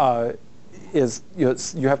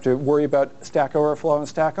have to worry about stack overflow and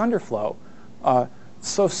stack underflow.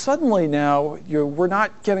 So suddenly now we're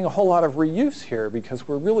not getting a whole lot of reuse here because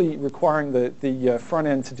we're really requiring the front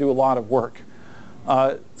end to do a lot of work.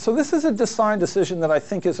 So this is a design decision that I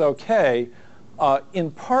think is okay,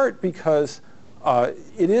 in part because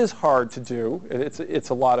it is hard to do. It's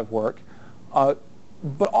a lot of work.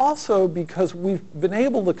 But also because we've been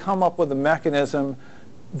able to come up with a mechanism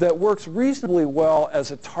that works reasonably well as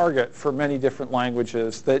a target for many different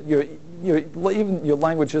languages. That even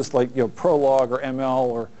languages like Prolog or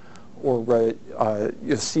ML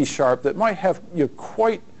or C# that might have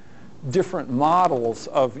quite different models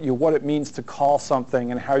of what it means to call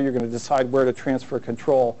something and how you're going to decide where to transfer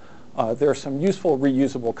control. There are some useful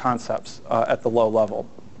reusable concepts at the low level.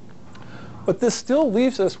 But this still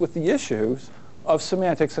leaves us with the issues of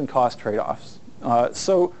semantics and cost trade-offs.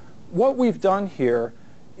 So what we've done here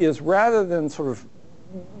is rather than sort of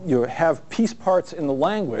have piece parts in the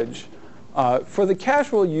language, for the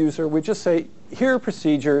casual user, we just say, here are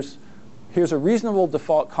procedures, here's a reasonable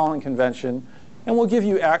default calling convention, and we'll give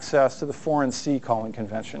you access to the foreign C calling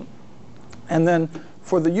convention. And then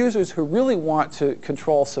for the users who really want to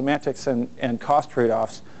control semantics and cost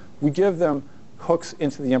trade-offs, we give them hooks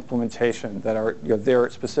into the implementation that are there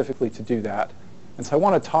specifically to do that. And so I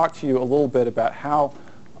want to talk to you a little bit about how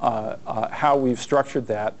we've structured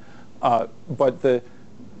that. But the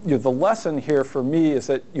lesson here for me is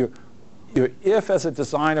that if, as a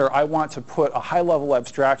designer, I want to put a high-level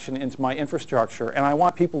abstraction into my infrastructure and I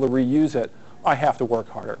want people to reuse it, I have to work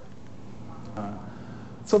harder.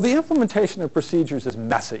 So the implementation of procedures is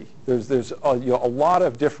messy. There's a lot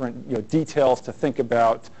of different details to think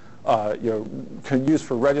about. Can use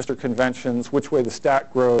for register conventions, which way the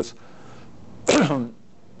stack grows.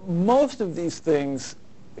 Most of these things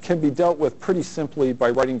can be dealt with pretty simply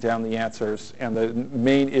by writing down the answers, and the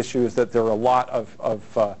main issue is that there are a lot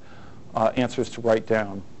of answers to write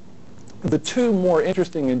down. The two more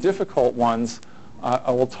interesting and difficult ones,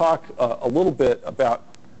 I will talk a little bit about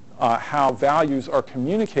how values are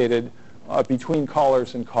communicated between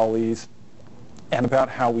callers and callees, and about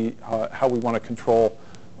how we want to control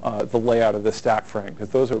the layout of the stack frame, because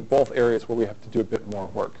those are both areas where we have to do a bit more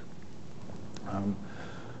work.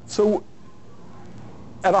 So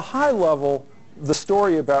at a high level, the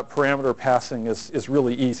story about parameter passing is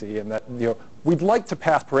really easy, in that we'd like to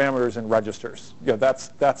pass parameters in registers. That's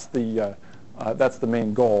the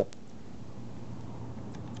main goal.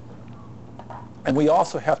 And we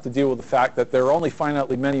also have to deal with the fact that there are only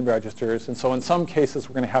finitely many registers, and so in some cases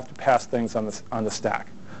we're going to have to pass things on the stack.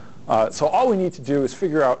 So all we need to do is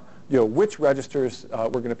figure out which registers we're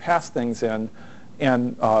going to pass things in,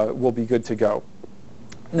 and we'll be good to go.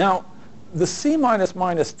 Now, the C++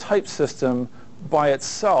 type system by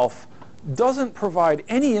itself doesn't provide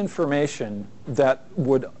any information that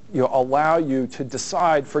would allow you to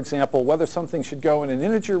decide, for example, whether something should go in an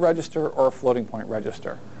integer register or a floating point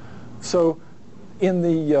register. So in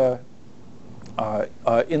the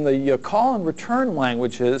call and return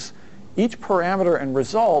languages, each parameter and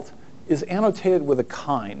result is annotated with a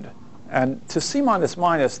kind. And to C++,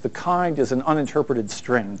 the kind is an uninterpreted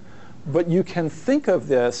string. But you can think of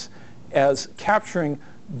this as capturing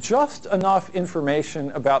just enough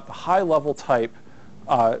information about the high-level type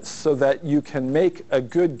so that you can make a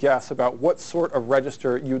good guess about what sort of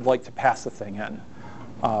register you'd like to pass the thing in.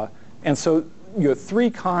 And so three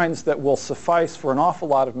kinds that will suffice for an awful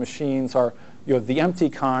lot of machines are the empty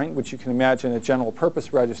kind, which you can imagine a general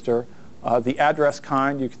purpose register, the address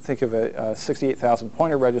kind, you can think of a 68,000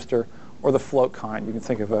 pointer register, or the float kind, you can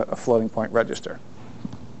think of a floating point register.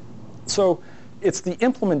 So it's the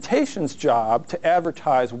implementation's job to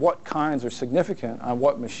advertise what kinds are significant on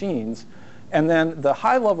what machines, and then the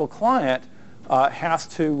high-level client has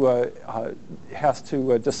to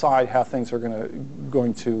decide how things are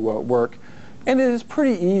going to work. And it is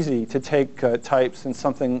pretty easy to take types in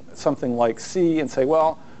something like C and say,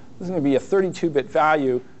 well, this is going to be a 32-bit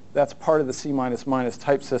value. That's part of the C++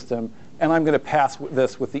 type system, and I'm going to pass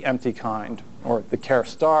this with the empty kind, or the char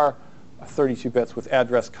star, 32 bits with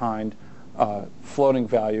address kind. Floating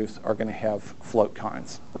values are going to have float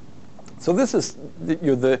kinds. So this is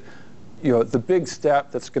the big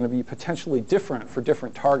step that's going to be potentially different for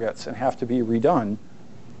different targets and have to be redone.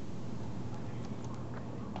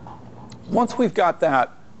 Once we've got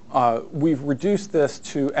that, we've reduced this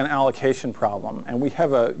to an allocation problem, and we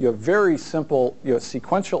have a very simple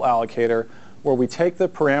sequential allocator where we take the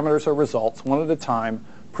parameters or results one at a time,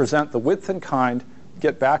 present the width and kind,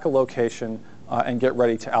 get back a location, and get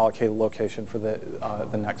ready to allocate a location for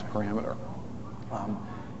the next parameter.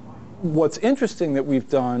 What's interesting that we've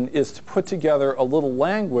done is to put together a little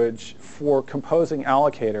language for composing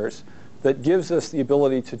allocators that gives us the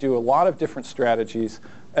ability to do a lot of different strategies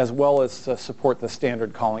as well as support the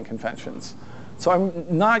standard calling conventions. So I'm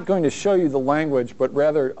not going to show you the language, but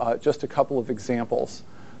rather just a couple of examples.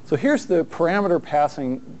 So here's the parameter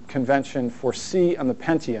passing convention for C on the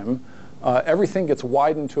Pentium. Everything gets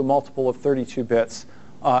widened to a multiple of 32 bits,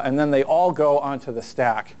 and then they all go onto the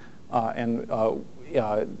stack.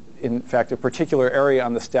 In fact, a particular area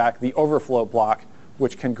on the stack, the overflow block,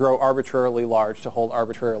 which can grow arbitrarily large to hold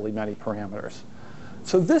arbitrarily many parameters.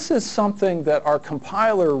 So this is something that our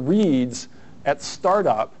compiler reads at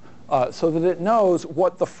startup so that it knows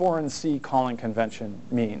what the foreign C calling convention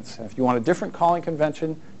means. And if you want a different calling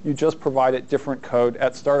convention, you just provide it different code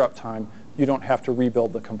at startup time. You don't have to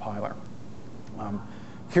rebuild the compiler.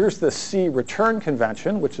 Here's the C return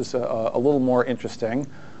convention, which is a little more interesting.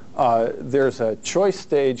 There's a choice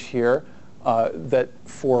stage here that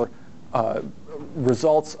for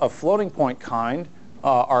results of floating point kind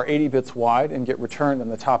are 80 bits wide and get returned on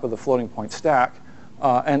the top of the floating point stack.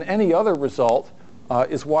 And any other result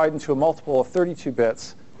is widened to a multiple of 32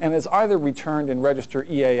 bits and is either returned in register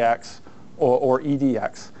EAX or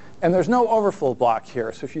EDX. And there's no overflow block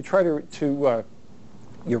here. So if you try to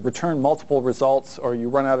you return multiple results or you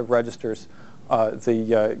run out of registers,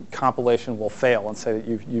 the compilation will fail and say that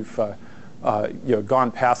you've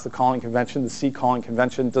gone past the calling convention. The C calling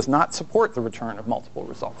convention does not support the return of multiple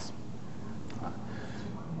results.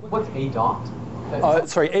 What's A dot?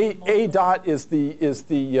 Sorry, A dot is the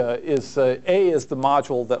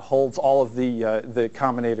module that holds all of the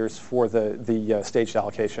combinators for the staged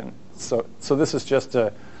allocation. So this is just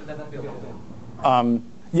a.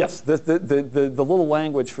 Yes, the little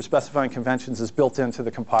language for specifying conventions is built into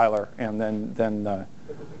the compiler, and then. The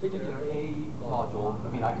particular A module. I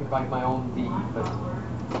mean, I could write my own D, but.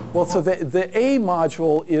 Well, so the A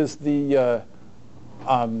module is the.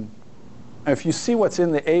 If you see what's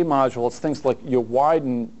in the A module, it's things like you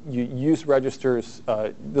widen, you use registers.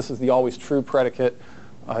 This is the always true predicate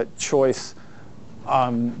choice.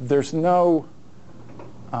 There's no.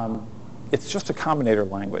 It's just a combinator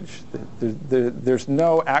language. There's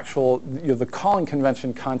no actual. The calling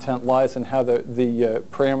convention content lies in how the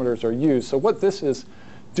parameters are used. So what this is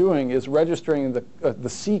doing is registering the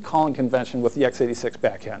C calling convention with the x86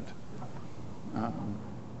 backend.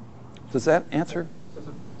 Does that answer?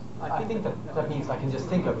 I think that means I can just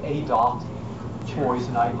think of A dot choice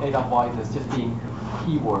and A dot widen as just being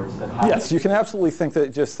keywords that have. Yes, you can absolutely think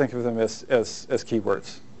of them as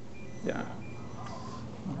keywords. Yeah.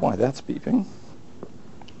 Why that's beeping?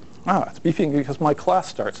 Ah, it's beeping because my class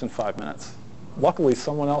starts in 5 minutes. Luckily,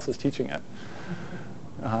 someone else is teaching it.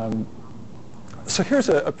 So here's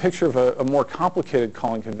a picture of a more complicated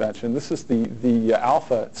calling convention. This is the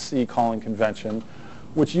alpha C calling convention,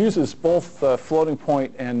 which uses both floating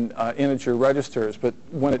point and integer registers. But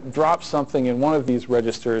when it drops something in one of these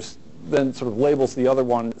registers, then sort of labels the other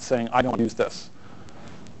one saying, I don't use this.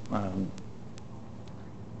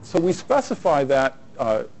 So we specify that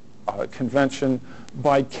convention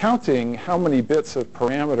by counting how many bits of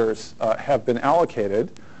parameters have been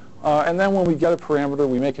allocated. And then when we get a parameter,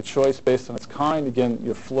 we make a choice based on its kind. Again,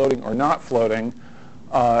 you're floating or not floating.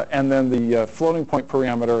 And then the floating point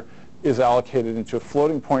parameter is allocated into a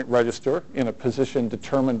floating point register in a position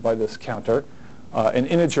determined by this counter. An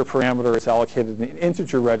integer parameter is allocated in an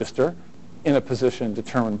integer register in a position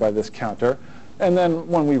determined by this counter. And then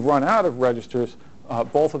when we run out of registers,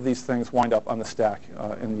 both of these things wind up on the stack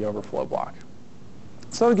in the overflow block.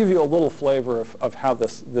 So that'll give you a little flavor of how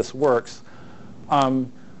this works.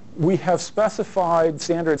 We have specified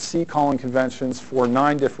standard C calling conventions for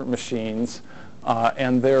 9 different machines.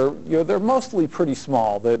 And they're mostly pretty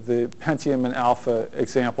small. The Pentium and Alpha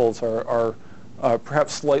examples are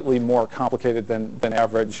perhaps slightly more complicated than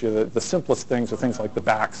average. The simplest things are things like the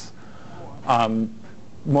backs.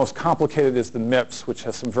 Most complicated is the MIPS, which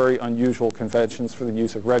has some very unusual conventions for the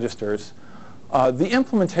use of registers. The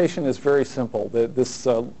implementation is very simple.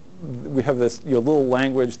 We have this little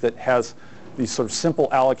language that has these sort of simple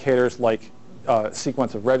allocators like a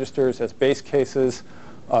sequence of registers as base cases,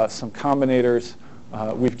 some combinators.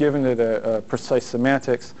 We've given it a precise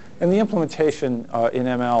semantics. And the implementation in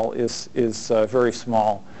ML is very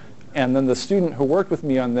small. And then the student who worked with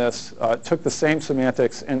me on this took the same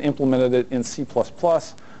semantics and implemented it in C++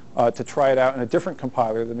 to try it out in a different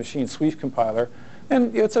compiler, the machine sweep compiler.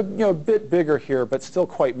 And it's a bit bigger here, but still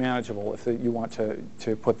quite manageable if you want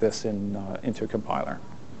to put this into a compiler.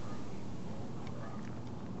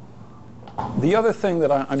 The other thing that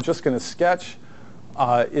I'm just going to sketch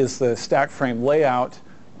is the stack frame layout.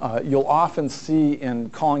 You'll often see in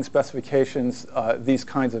calling specifications these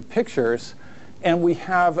kinds of pictures. And we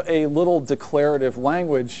have a little declarative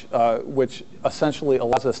language which essentially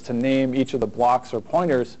allows us to name each of the blocks or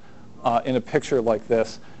pointers in a picture like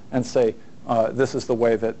this and say, this is the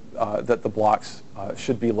way that the blocks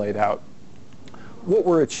should be laid out. What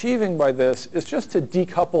we're achieving by this is just to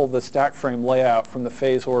decouple the stack frame layout from the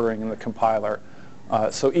phase ordering in the compiler.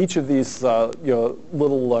 So each of these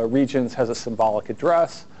little regions has a symbolic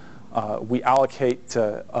address. We allocate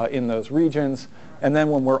in those regions. And then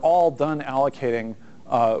when we're all done allocating,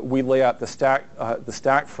 we lay out the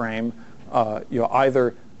stack frame.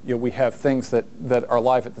 Either we have things that are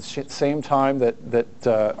live at the same time that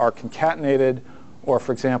are concatenated, or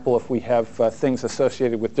for example, if we have things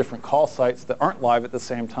associated with different call sites that aren't live at the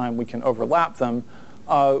same time, we can overlap them.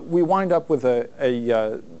 We wind up with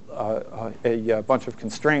a bunch of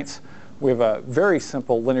constraints. We have a very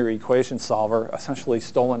simple linear equation solver, essentially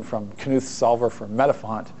stolen from Knuth's solver from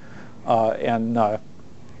Metafont. And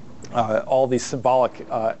all these symbolic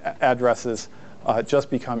addresses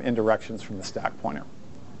just become indirections from the stack pointer.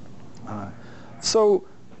 So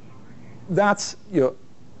that's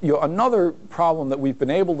another problem that we've been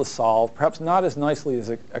able to solve, perhaps not as nicely as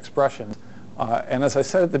expressions. And as I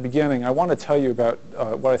said at the beginning, I want to tell you about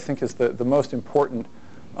what I think is the most important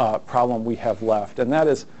problem we have left, and that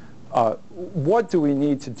is what do we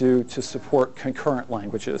need to do to support concurrent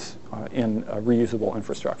languages in reusable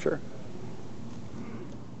infrastructure?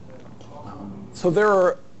 So there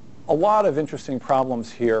are a lot of interesting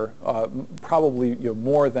problems here, probably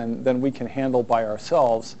more than we can handle by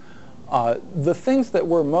ourselves. The things that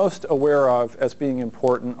we're most aware of as being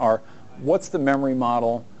important are what's the memory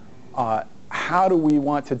model, how do we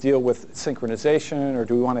want to deal with synchronization, or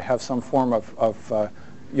do we want to have some form of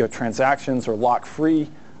transactions or lock-free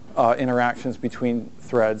interactions between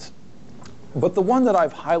threads. But the one that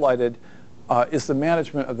I've highlighted is the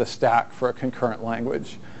management of the stack for a concurrent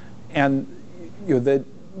language. And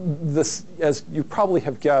as you probably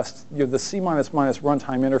have guessed, the C++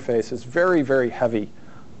 runtime interface is very, very heavy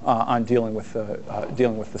on dealing with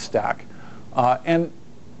the stack. And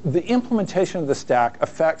the implementation of the stack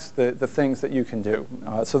affects the things that you can do.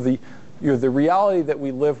 So the reality that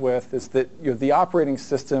we live with is that the operating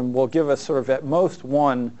system will give us sort of at most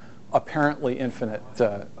one apparently infinite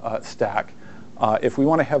stack. If we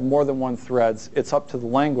want to have more than one threads, it's up to the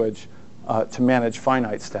language to manage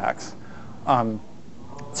finite stacks.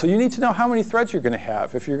 So you need to know how many threads you're going to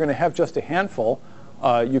have. If you're going to have just a handful,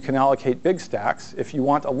 you can allocate big stacks. If you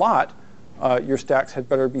want a lot, your stacks had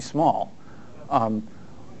better be small.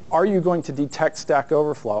 Are you going to detect stack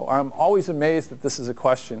overflow? I'm always amazed that this is a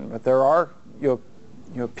question, but there are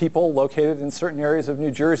people located in certain areas of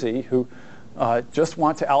New Jersey who just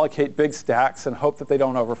want to allocate big stacks and hope that they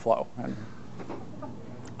don't overflow. And,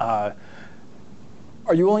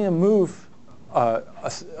 are you willing to move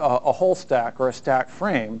a whole stack or a stack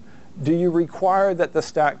frame? Do you require that the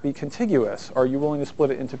stack be contiguous? Are you willing to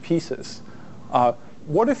split it into pieces?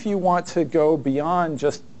 What if you want to go beyond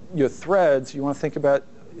just your threads? You want to think about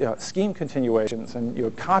scheme continuations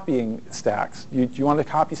and copying stacks. Do you want to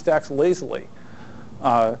copy stacks lazily?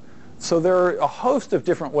 So there are a host of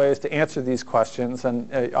different ways to answer these questions,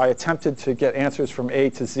 and I attempted to get answers from A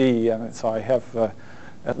to Z, and so I have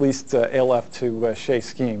at least ALF to Shea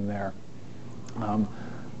scheme there.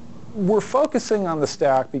 We're focusing on the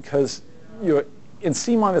stack because in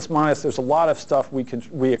C++, there's a lot of stuff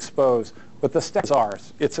we expose, but the stack is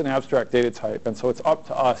ours. It's an abstract data type, and so it's up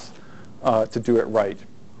to us to do it right.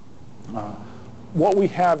 What we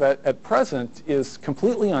have at present is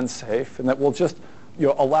completely unsafe, and that will just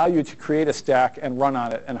allow you to create a stack and run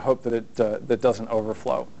on it and hope that it that doesn't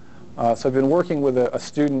overflow. So I've been working with a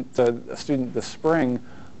student this spring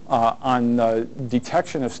on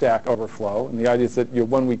detection of stack overflow. And the idea is that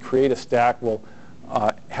when we create a stack, we'll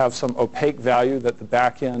have some opaque value that the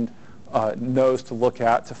back end knows to look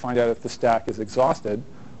at to find out if the stack is exhausted.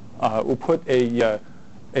 We'll put a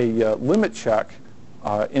limit check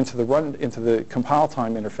into the compile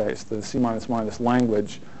time interface, the C++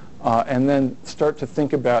 language, and then start to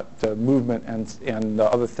think about movement and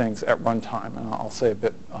other things at runtime. And I'll say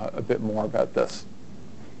a bit more about this.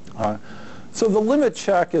 So the limit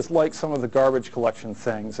check is like some of the garbage collection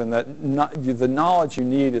things, and that the knowledge you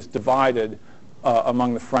need is divided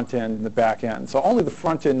among the front end and the back end. So only the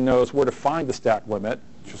front end knows where to find the stack limit.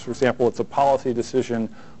 Just for example, it's a policy decision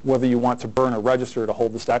whether you want to burn a register to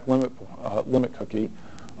hold the stack limit cookie.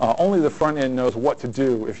 Only the front end knows what to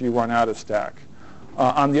do if you run out of stack.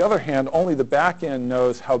 On the other hand, only the back end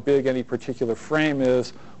knows how big any particular frame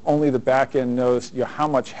is. Only the back end knows how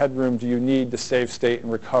much headroom do you need to save state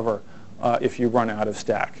and recover if you run out of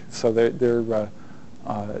stack. So there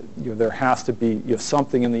has to be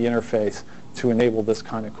something in the interface to enable this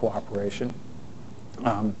kind of cooperation.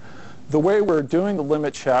 The way we're doing the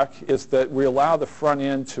limit check is that we allow the front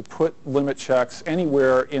end to put limit checks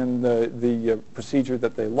anywhere in the procedure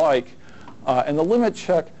that they like, and the limit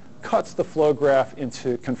check cuts the flow graph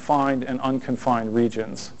into confined and unconfined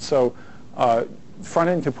regions. So front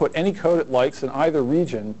end can put any code it likes in either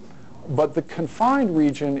region, but the confined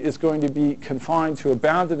region is going to be confined to a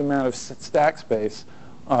bounded amount of stack space,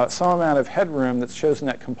 some amount of headroom that's chosen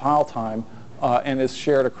at compile time, and is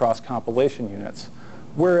shared across compilation units.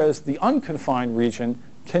 Whereas the unconfined region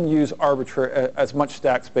can use as much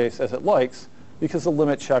stack space as it likes, because the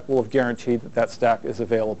limit check will have guaranteed that that stack is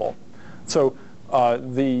available. So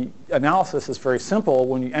the analysis is very simple.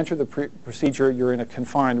 When you enter the procedure, you're in a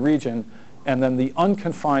confined region, and then the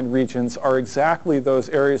unconfined regions are exactly those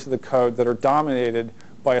areas of the code that are dominated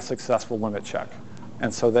by a successful limit check.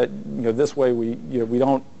 And so that this way we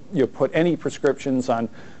don't put any prescriptions on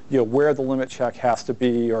where the limit check has to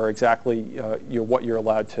be or exactly what you're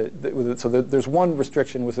allowed to. So there's one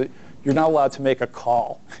restriction, was that you're not allowed to make a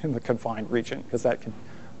call in the confined region, because that can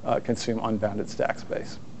consume unbounded stack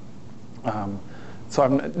space. So I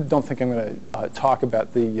don't think I'm going to talk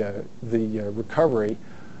about the recovery.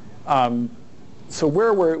 So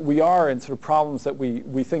where we are in sort of problems that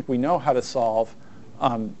we think we know how to solve,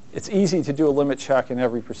 it's easy to do a limit check in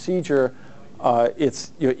every procedure.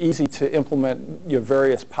 It's easy to implement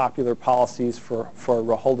various popular policies for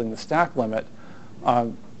holding the stack limit.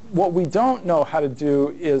 What we don't know how to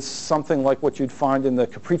do is something like what you'd find in the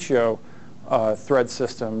Capriccio thread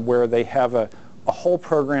system, where they have a whole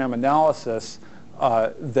program analysis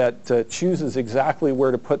that chooses exactly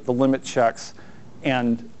where to put the limit checks,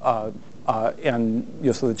 and so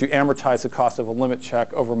that you amortize the cost of a limit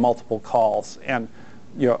check over multiple calls. And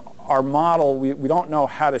our model, we don't know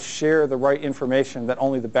how to share the right information that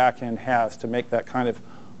only the back end has to make that kind of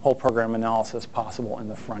whole program analysis possible in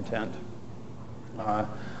the front end.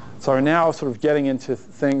 So we're now sort of getting into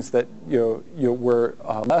things that we're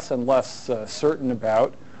less and less certain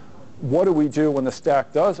about. What do we do when the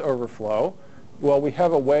stack does overflow? Well, we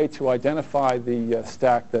have a way to identify the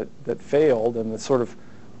stack that failed, and the sort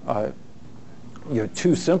of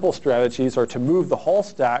two simple strategies are to move the whole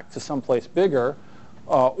stack to someplace bigger,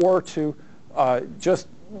 or to just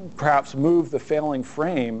perhaps move the failing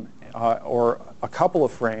frame or a couple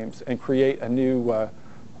of frames and create a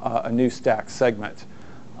new stack segment.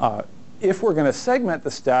 If we're going to segment the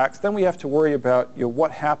stacks, then we have to worry about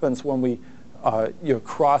what happens when we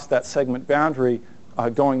cross that segment boundary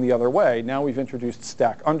going the other way. Now we've introduced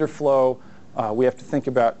stack underflow. We have to think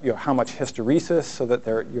about how much hysteresis, so that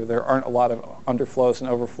there aren't a lot of underflows and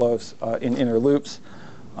overflows in inner loops.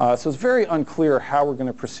 So it's very unclear how we're going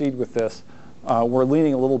to proceed with this. We're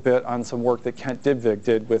leaning a little bit on some work that Kent Dybvig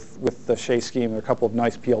did with the Shea scheme. There are a couple of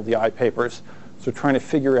nice PLDI papers. So trying to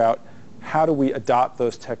figure out how do we adopt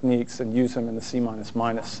those techniques and use them in the C++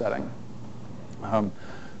 setting.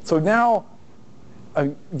 So now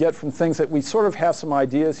I get from things that we sort of have some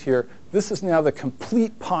ideas here. This is now the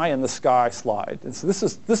complete pie in the sky slide. And so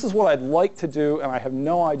this is what I'd like to do, and I have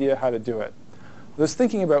no idea how to do it. I was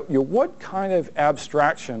thinking about what kind of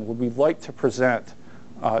abstraction would we like to present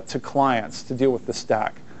to clients to deal with the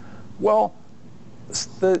stack. Well,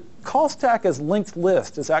 the call stack as linked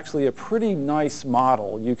list is actually a pretty nice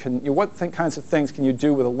model. You can kinds of things can you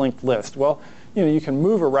do with a linked list? Well, you can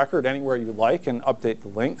move a record anywhere you like and update the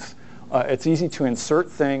links. It's easy to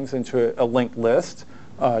insert things into a linked list,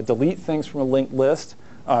 delete things from a linked list.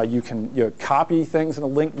 You can copy things in a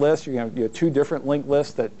linked list. You have two different linked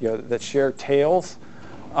lists that share tails.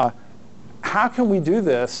 how can we do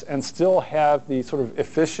this and still have the sort of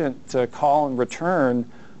efficient call and return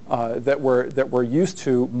that we're used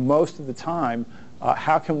to most of the time?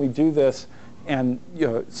 How can we do this and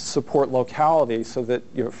support locality so that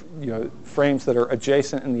frames that are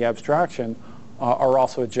adjacent in the abstraction are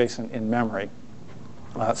also adjacent in memory?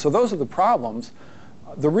 So those are the problems.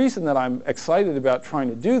 The reason that I'm excited about trying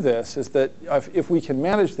to do this is that if we can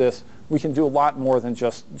manage this, we can do a lot more than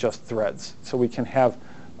just threads. So we can have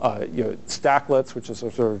stacklets, which is a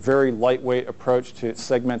sort of very lightweight approach to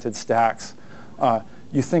segmented stacks.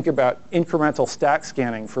 You think about incremental stack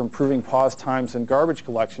scanning for improving pause times and garbage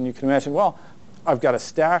collection. You can imagine, well, I've got a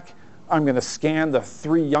stack. I'm going to scan the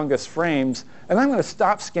 3 youngest frames, and I'm going to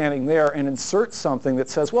stop scanning there and insert something that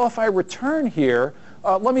says, well, if I return here,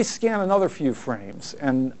 let me scan another few frames,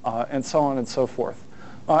 and so on and so forth.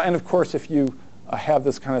 And of course, if you have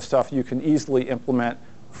this kind of stuff, you can easily implement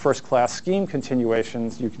first-class scheme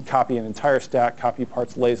continuations. You can copy an entire stack, copy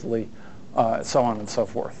parts lazily, so on and so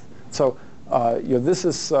forth. So this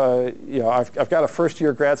is, I've got a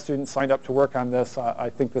first-year grad student signed up to work on this. I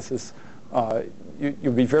think this is,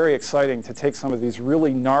 you'd be very exciting to take some of these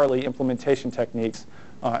really gnarly implementation techniques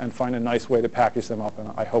and find a nice way to package them up,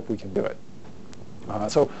 and I hope we can do it.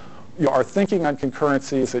 So our thinking on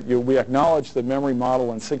concurrency is that we acknowledge the memory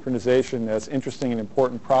model and synchronization as interesting and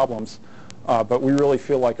important problems, but we really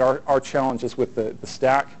feel like our challenges with the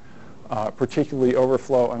stack, particularly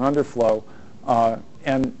overflow and underflow,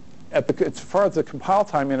 and as far as the compile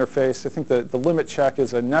time interface, I think the limit check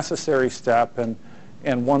is a necessary step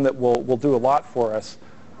and one that will do a lot for us.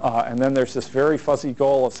 And then there's this very fuzzy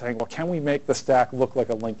goal of saying, well, can we make the stack look like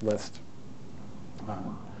a linked list?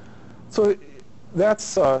 So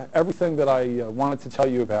that's everything that I wanted to tell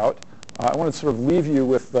you about. I want to sort of leave you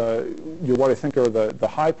with what I think are the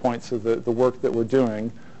high points of the work that we're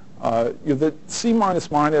doing. The C++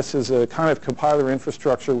 is a kind of compiler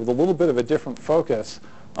infrastructure with a little bit of a different focus,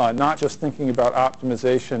 not just thinking about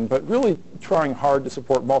optimization, but really trying hard to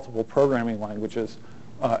support multiple programming languages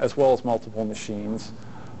as well as multiple machines.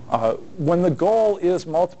 When the goal is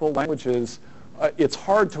multiple languages, it's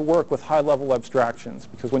hard to work with high-level abstractions,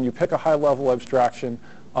 because when you pick a high-level abstraction,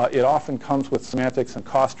 it often comes with semantics and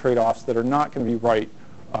cost trade-offs that are not going to be right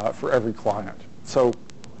for every client. So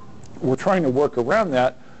we're trying to work around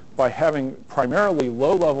that by having primarily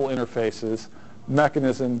low-level interfaces,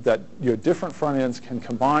 mechanisms that different front ends can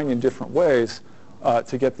combine in different ways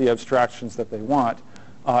to get the abstractions that they want.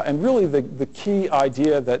 And really the key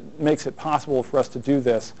idea that makes it possible for us to do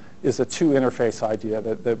this is a two-interface idea,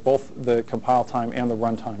 that both the compile time and the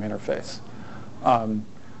runtime interface.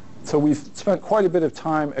 So we've spent quite a bit of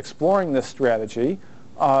time exploring this strategy.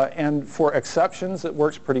 And for exceptions, it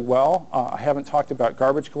works pretty well. I haven't talked about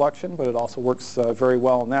garbage collection, but it also works very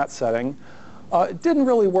well in that setting. It didn't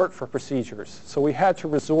really work for procedures. So we had to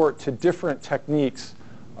resort to different techniques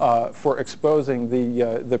for exposing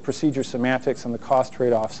the procedure semantics and the cost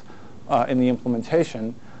trade-offs in the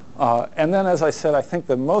implementation. And then, as I said, I think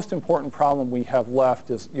the most important problem we have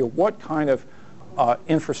left is what kind of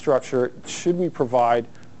infrastructure should we provide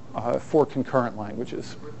for concurrent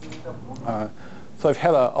languages. So I've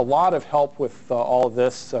had a lot of help with all of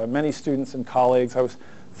this, many students and colleagues. I was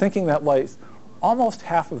thinking that almost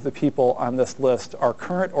half of the people on this list are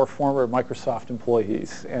current or former Microsoft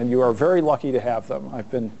employees, and you are very lucky to have them.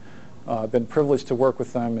 I've been privileged to work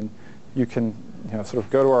with them, and you can sort of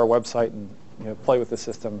go to our website and play with the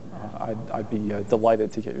system. I'd be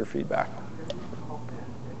delighted to get your feedback.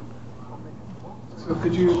 So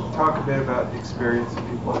could you talk a bit about the experience of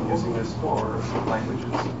people using this for languages?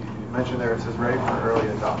 You mentioned there it says ready for early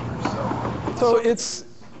adopters. So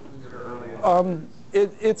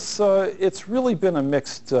it's really been a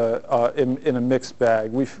mixed in a mixed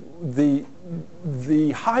bag.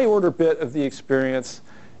 The high order bit of the experience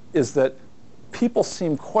is that people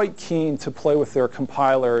seem quite keen to play with their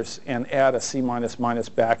compilers and add a C++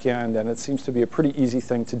 backend, and it seems to be a pretty easy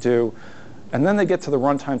thing to do. And then they get to the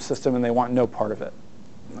runtime system and they want no part of it.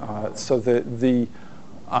 So the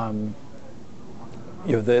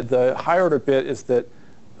high order bit is that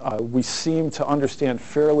we seem to understand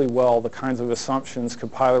fairly well the kinds of assumptions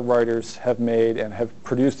compiler writers have made and have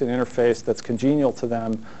produced an interface that's congenial to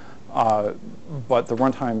them, but the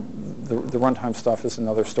runtime stuff is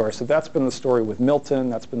another story. So that's been the story with Milton.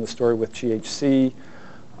 That's been the story with GHC.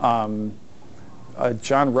 John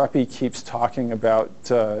Reppy keeps talking about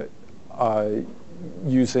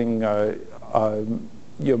using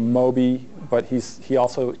Moby, but he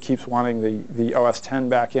also keeps wanting the OS 10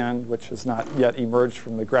 backend, which has not yet emerged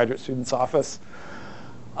from the graduate student's office.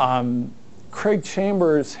 Craig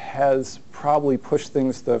Chambers has probably pushed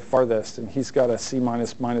things the farthest, and he's got a C++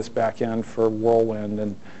 backend for Whirlwind,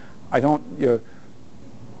 and I don't,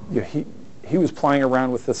 he was playing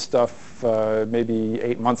around with this stuff maybe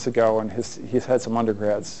 8 months ago, and he's had some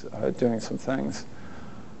undergrads doing some things.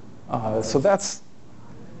 So that's,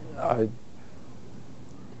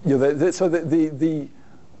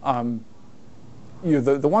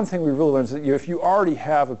 the one thing we really learned is that if you already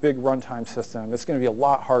have a big runtime system, it's going to be a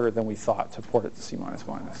lot harder than we thought to port it to C++. And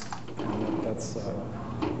that's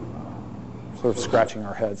sort of scratching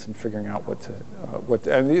our heads and figuring out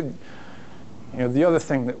the other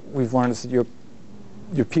thing that we've learned is that your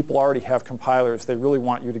people already have compilers. They really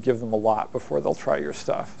want you to give them a lot before they'll try your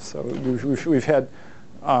stuff. So we've had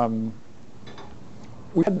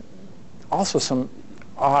also some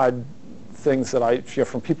odd things that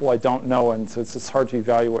from people I don't know, and so it's hard to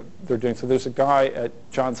evaluate what they're doing. So there's a guy at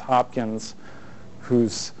Johns Hopkins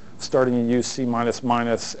who's starting to use C++ as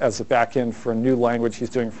a backend for a new language he's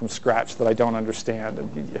doing from scratch that I don't understand.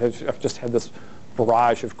 And I've just had this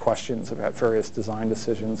barrage of questions about various design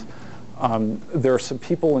decisions. There are some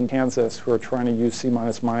people in Kansas who are trying to use C++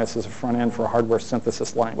 as a front end for a hardware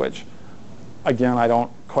synthesis language. Again, I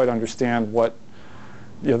don't quite understand what,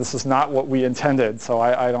 this is not what we intended, so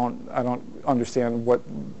I don't understand what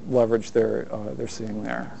leverage they're seeing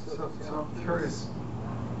there. So I'm curious.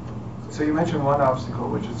 So you mentioned one obstacle,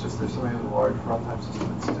 which is just there's so many large runtime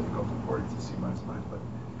systems, it's difficult to port it to C++. But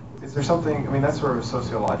is there something? I mean, that's sort of a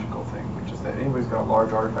sociological thing, which is that anybody's got a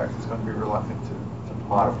large artifact is going to be reluctant to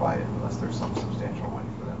modify it unless there's some substantial way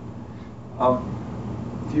for them.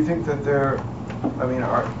 Do you think that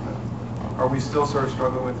are we still sort of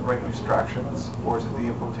struggling with the right abstractions, or is it the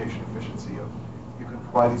implementation efficiency of you can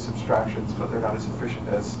provide these abstractions, but they're not as efficient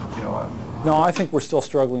as No, I think we're still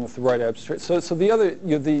struggling with the right abstract. So the other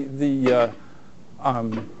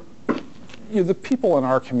the people in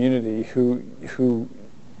our community who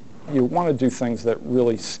want to do things that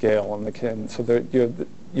really scale and they can. So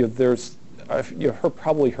there's I've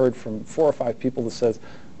probably heard from 4 or 5 people that says,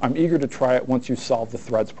 "I'm eager to try it once you solve the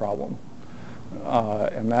threads problem."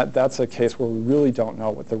 And that's a case where we really don't know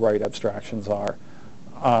what the right abstractions are.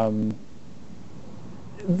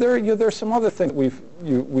 There's some other things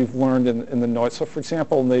we've learned in the noise. So, for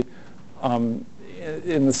example, in the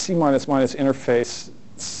C++ interface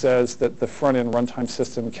says that the front-end runtime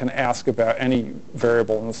system can ask about any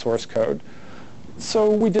variable in the source code. So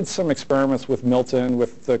we did some experiments with Milton,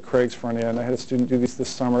 with the Craig's front end. I had a student do these this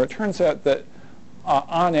summer. It turns out that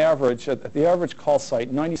on average, at the average call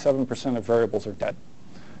site, 97% of variables are dead.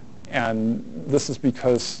 And this is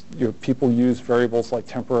because people use variables like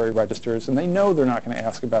temporary registers, and they know they're not going to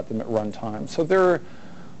ask about them at runtime. So there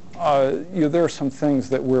are some things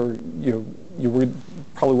that we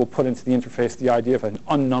probably will put into the interface, the idea of an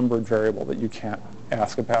unnumbered variable that you can't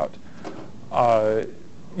ask about.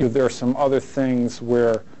 There are some other things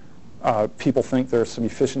where people think there's some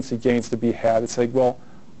efficiency gains to be had. It's like, well,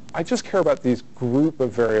 I just care about these group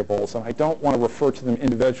of variables, and I don't want to refer to them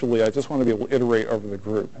individually. I just want to be able to iterate over the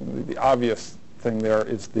group. And the obvious thing there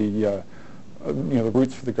is the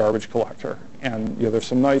roots for the garbage collector. And there's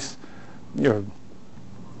some nice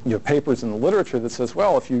papers in the literature that says,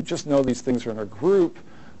 well, if you just know these things are in a group,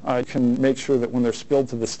 you can make sure that when they're spilled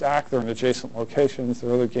to the stack, they're in adjacent locations. There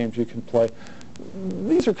are other games you can play.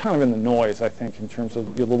 These are kind of in the noise, I think, in terms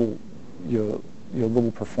of your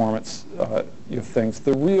little performance things.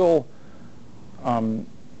 The real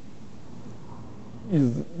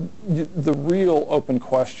the real open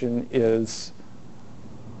question is,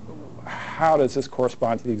 how does this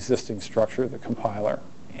correspond to the existing structure of the compiler?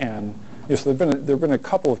 And so there've been a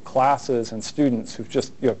couple of classes and students who've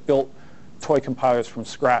just built toy compilers from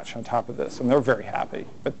scratch on top of this, and they're very happy.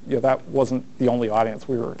 But that wasn't the only audience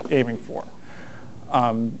we were aiming for.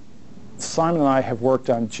 Simon and I have worked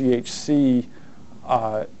on GHC.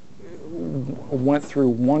 Went through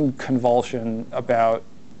one convulsion about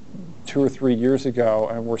 2 or 3 years ago,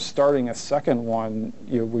 and we're starting a second one.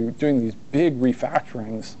 We were doing these big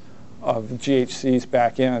refactorings of GHC's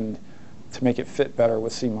back end to make it fit better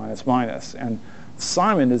with C++. And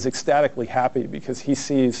Simon is ecstatically happy because he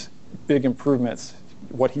sees big improvements,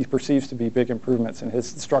 what he perceives to be big improvements in the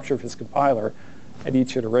structure of his compiler at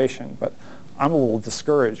each iteration. But I'm a little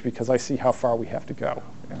discouraged because I see how far we have to go.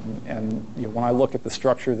 And when I look at the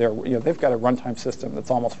structure there, they've got a runtime system that's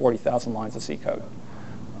almost 40,000 lines of C code.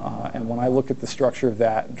 And when I look at the structure of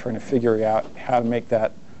that and trying to figure out how to make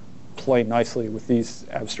that play nicely with these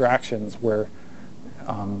abstractions where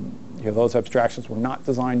those abstractions were not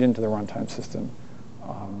designed into the runtime system.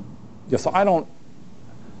 So I don't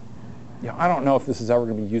know if this is ever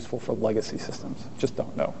going to be useful for legacy systems. Just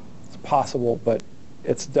don't know. It's possible, but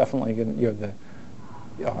it's definitely going to,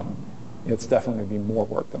 it's definitely going to be more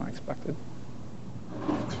work than I expected.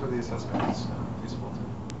 Thanks for the assessment. It's useful to.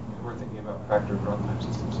 We're thinking about factored runtime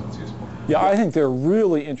systems, so it's useful. Yeah, I think there are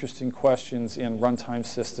really interesting questions in runtime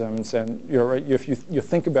systems, and if you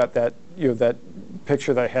think about that, that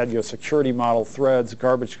picture that I had, security model, threads,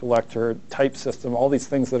 garbage collector, type system, all these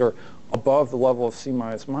things that are above the level of C++.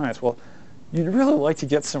 Well, you'd really like to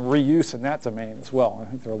get some reuse in that domain as well. I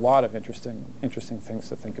think there are a lot of interesting things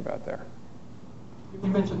to think about there. You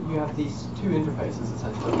mentioned you have these two interfaces,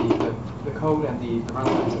 essentially, the code and the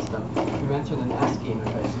runtime system. You mentioned an ASCII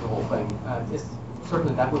interface to the whole thing.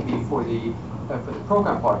 Certainly that would be for the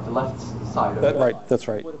program part, the left side of it. Right, that's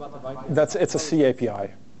right. What about the right? It's a C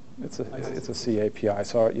API. It's a C API.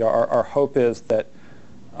 So our hope is that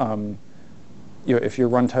if your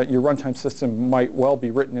runtime system might well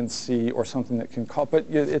be written in C or something that can call, but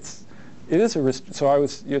it is a risk. So I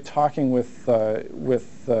was talking with Jan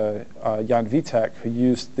Vitek, who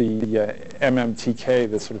used the MMTK,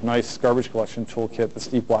 this sort of nice garbage collection toolkit that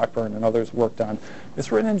Steve Blackburn and others worked on.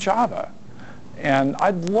 It's written in Java, and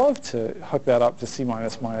I'd love to hook that up to C++,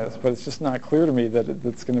 but it's just not clear to me that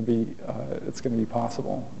it's going to be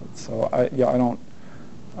possible. So I don't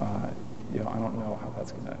know how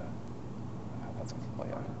that's going to play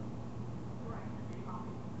out.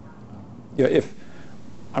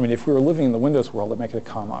 If we were living in the Windows world, I'd make it a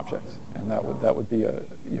COM object, and that would be a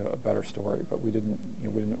better story. But we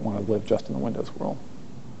didn't want to live just in the Windows world.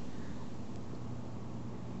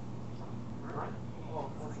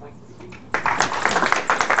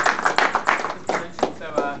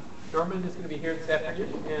 Norman is going to be here this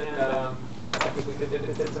afternoon, and I think we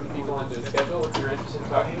could fit some people into the schedule. If you're interested in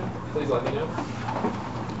talking, please let me know.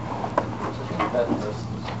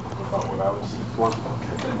 What I was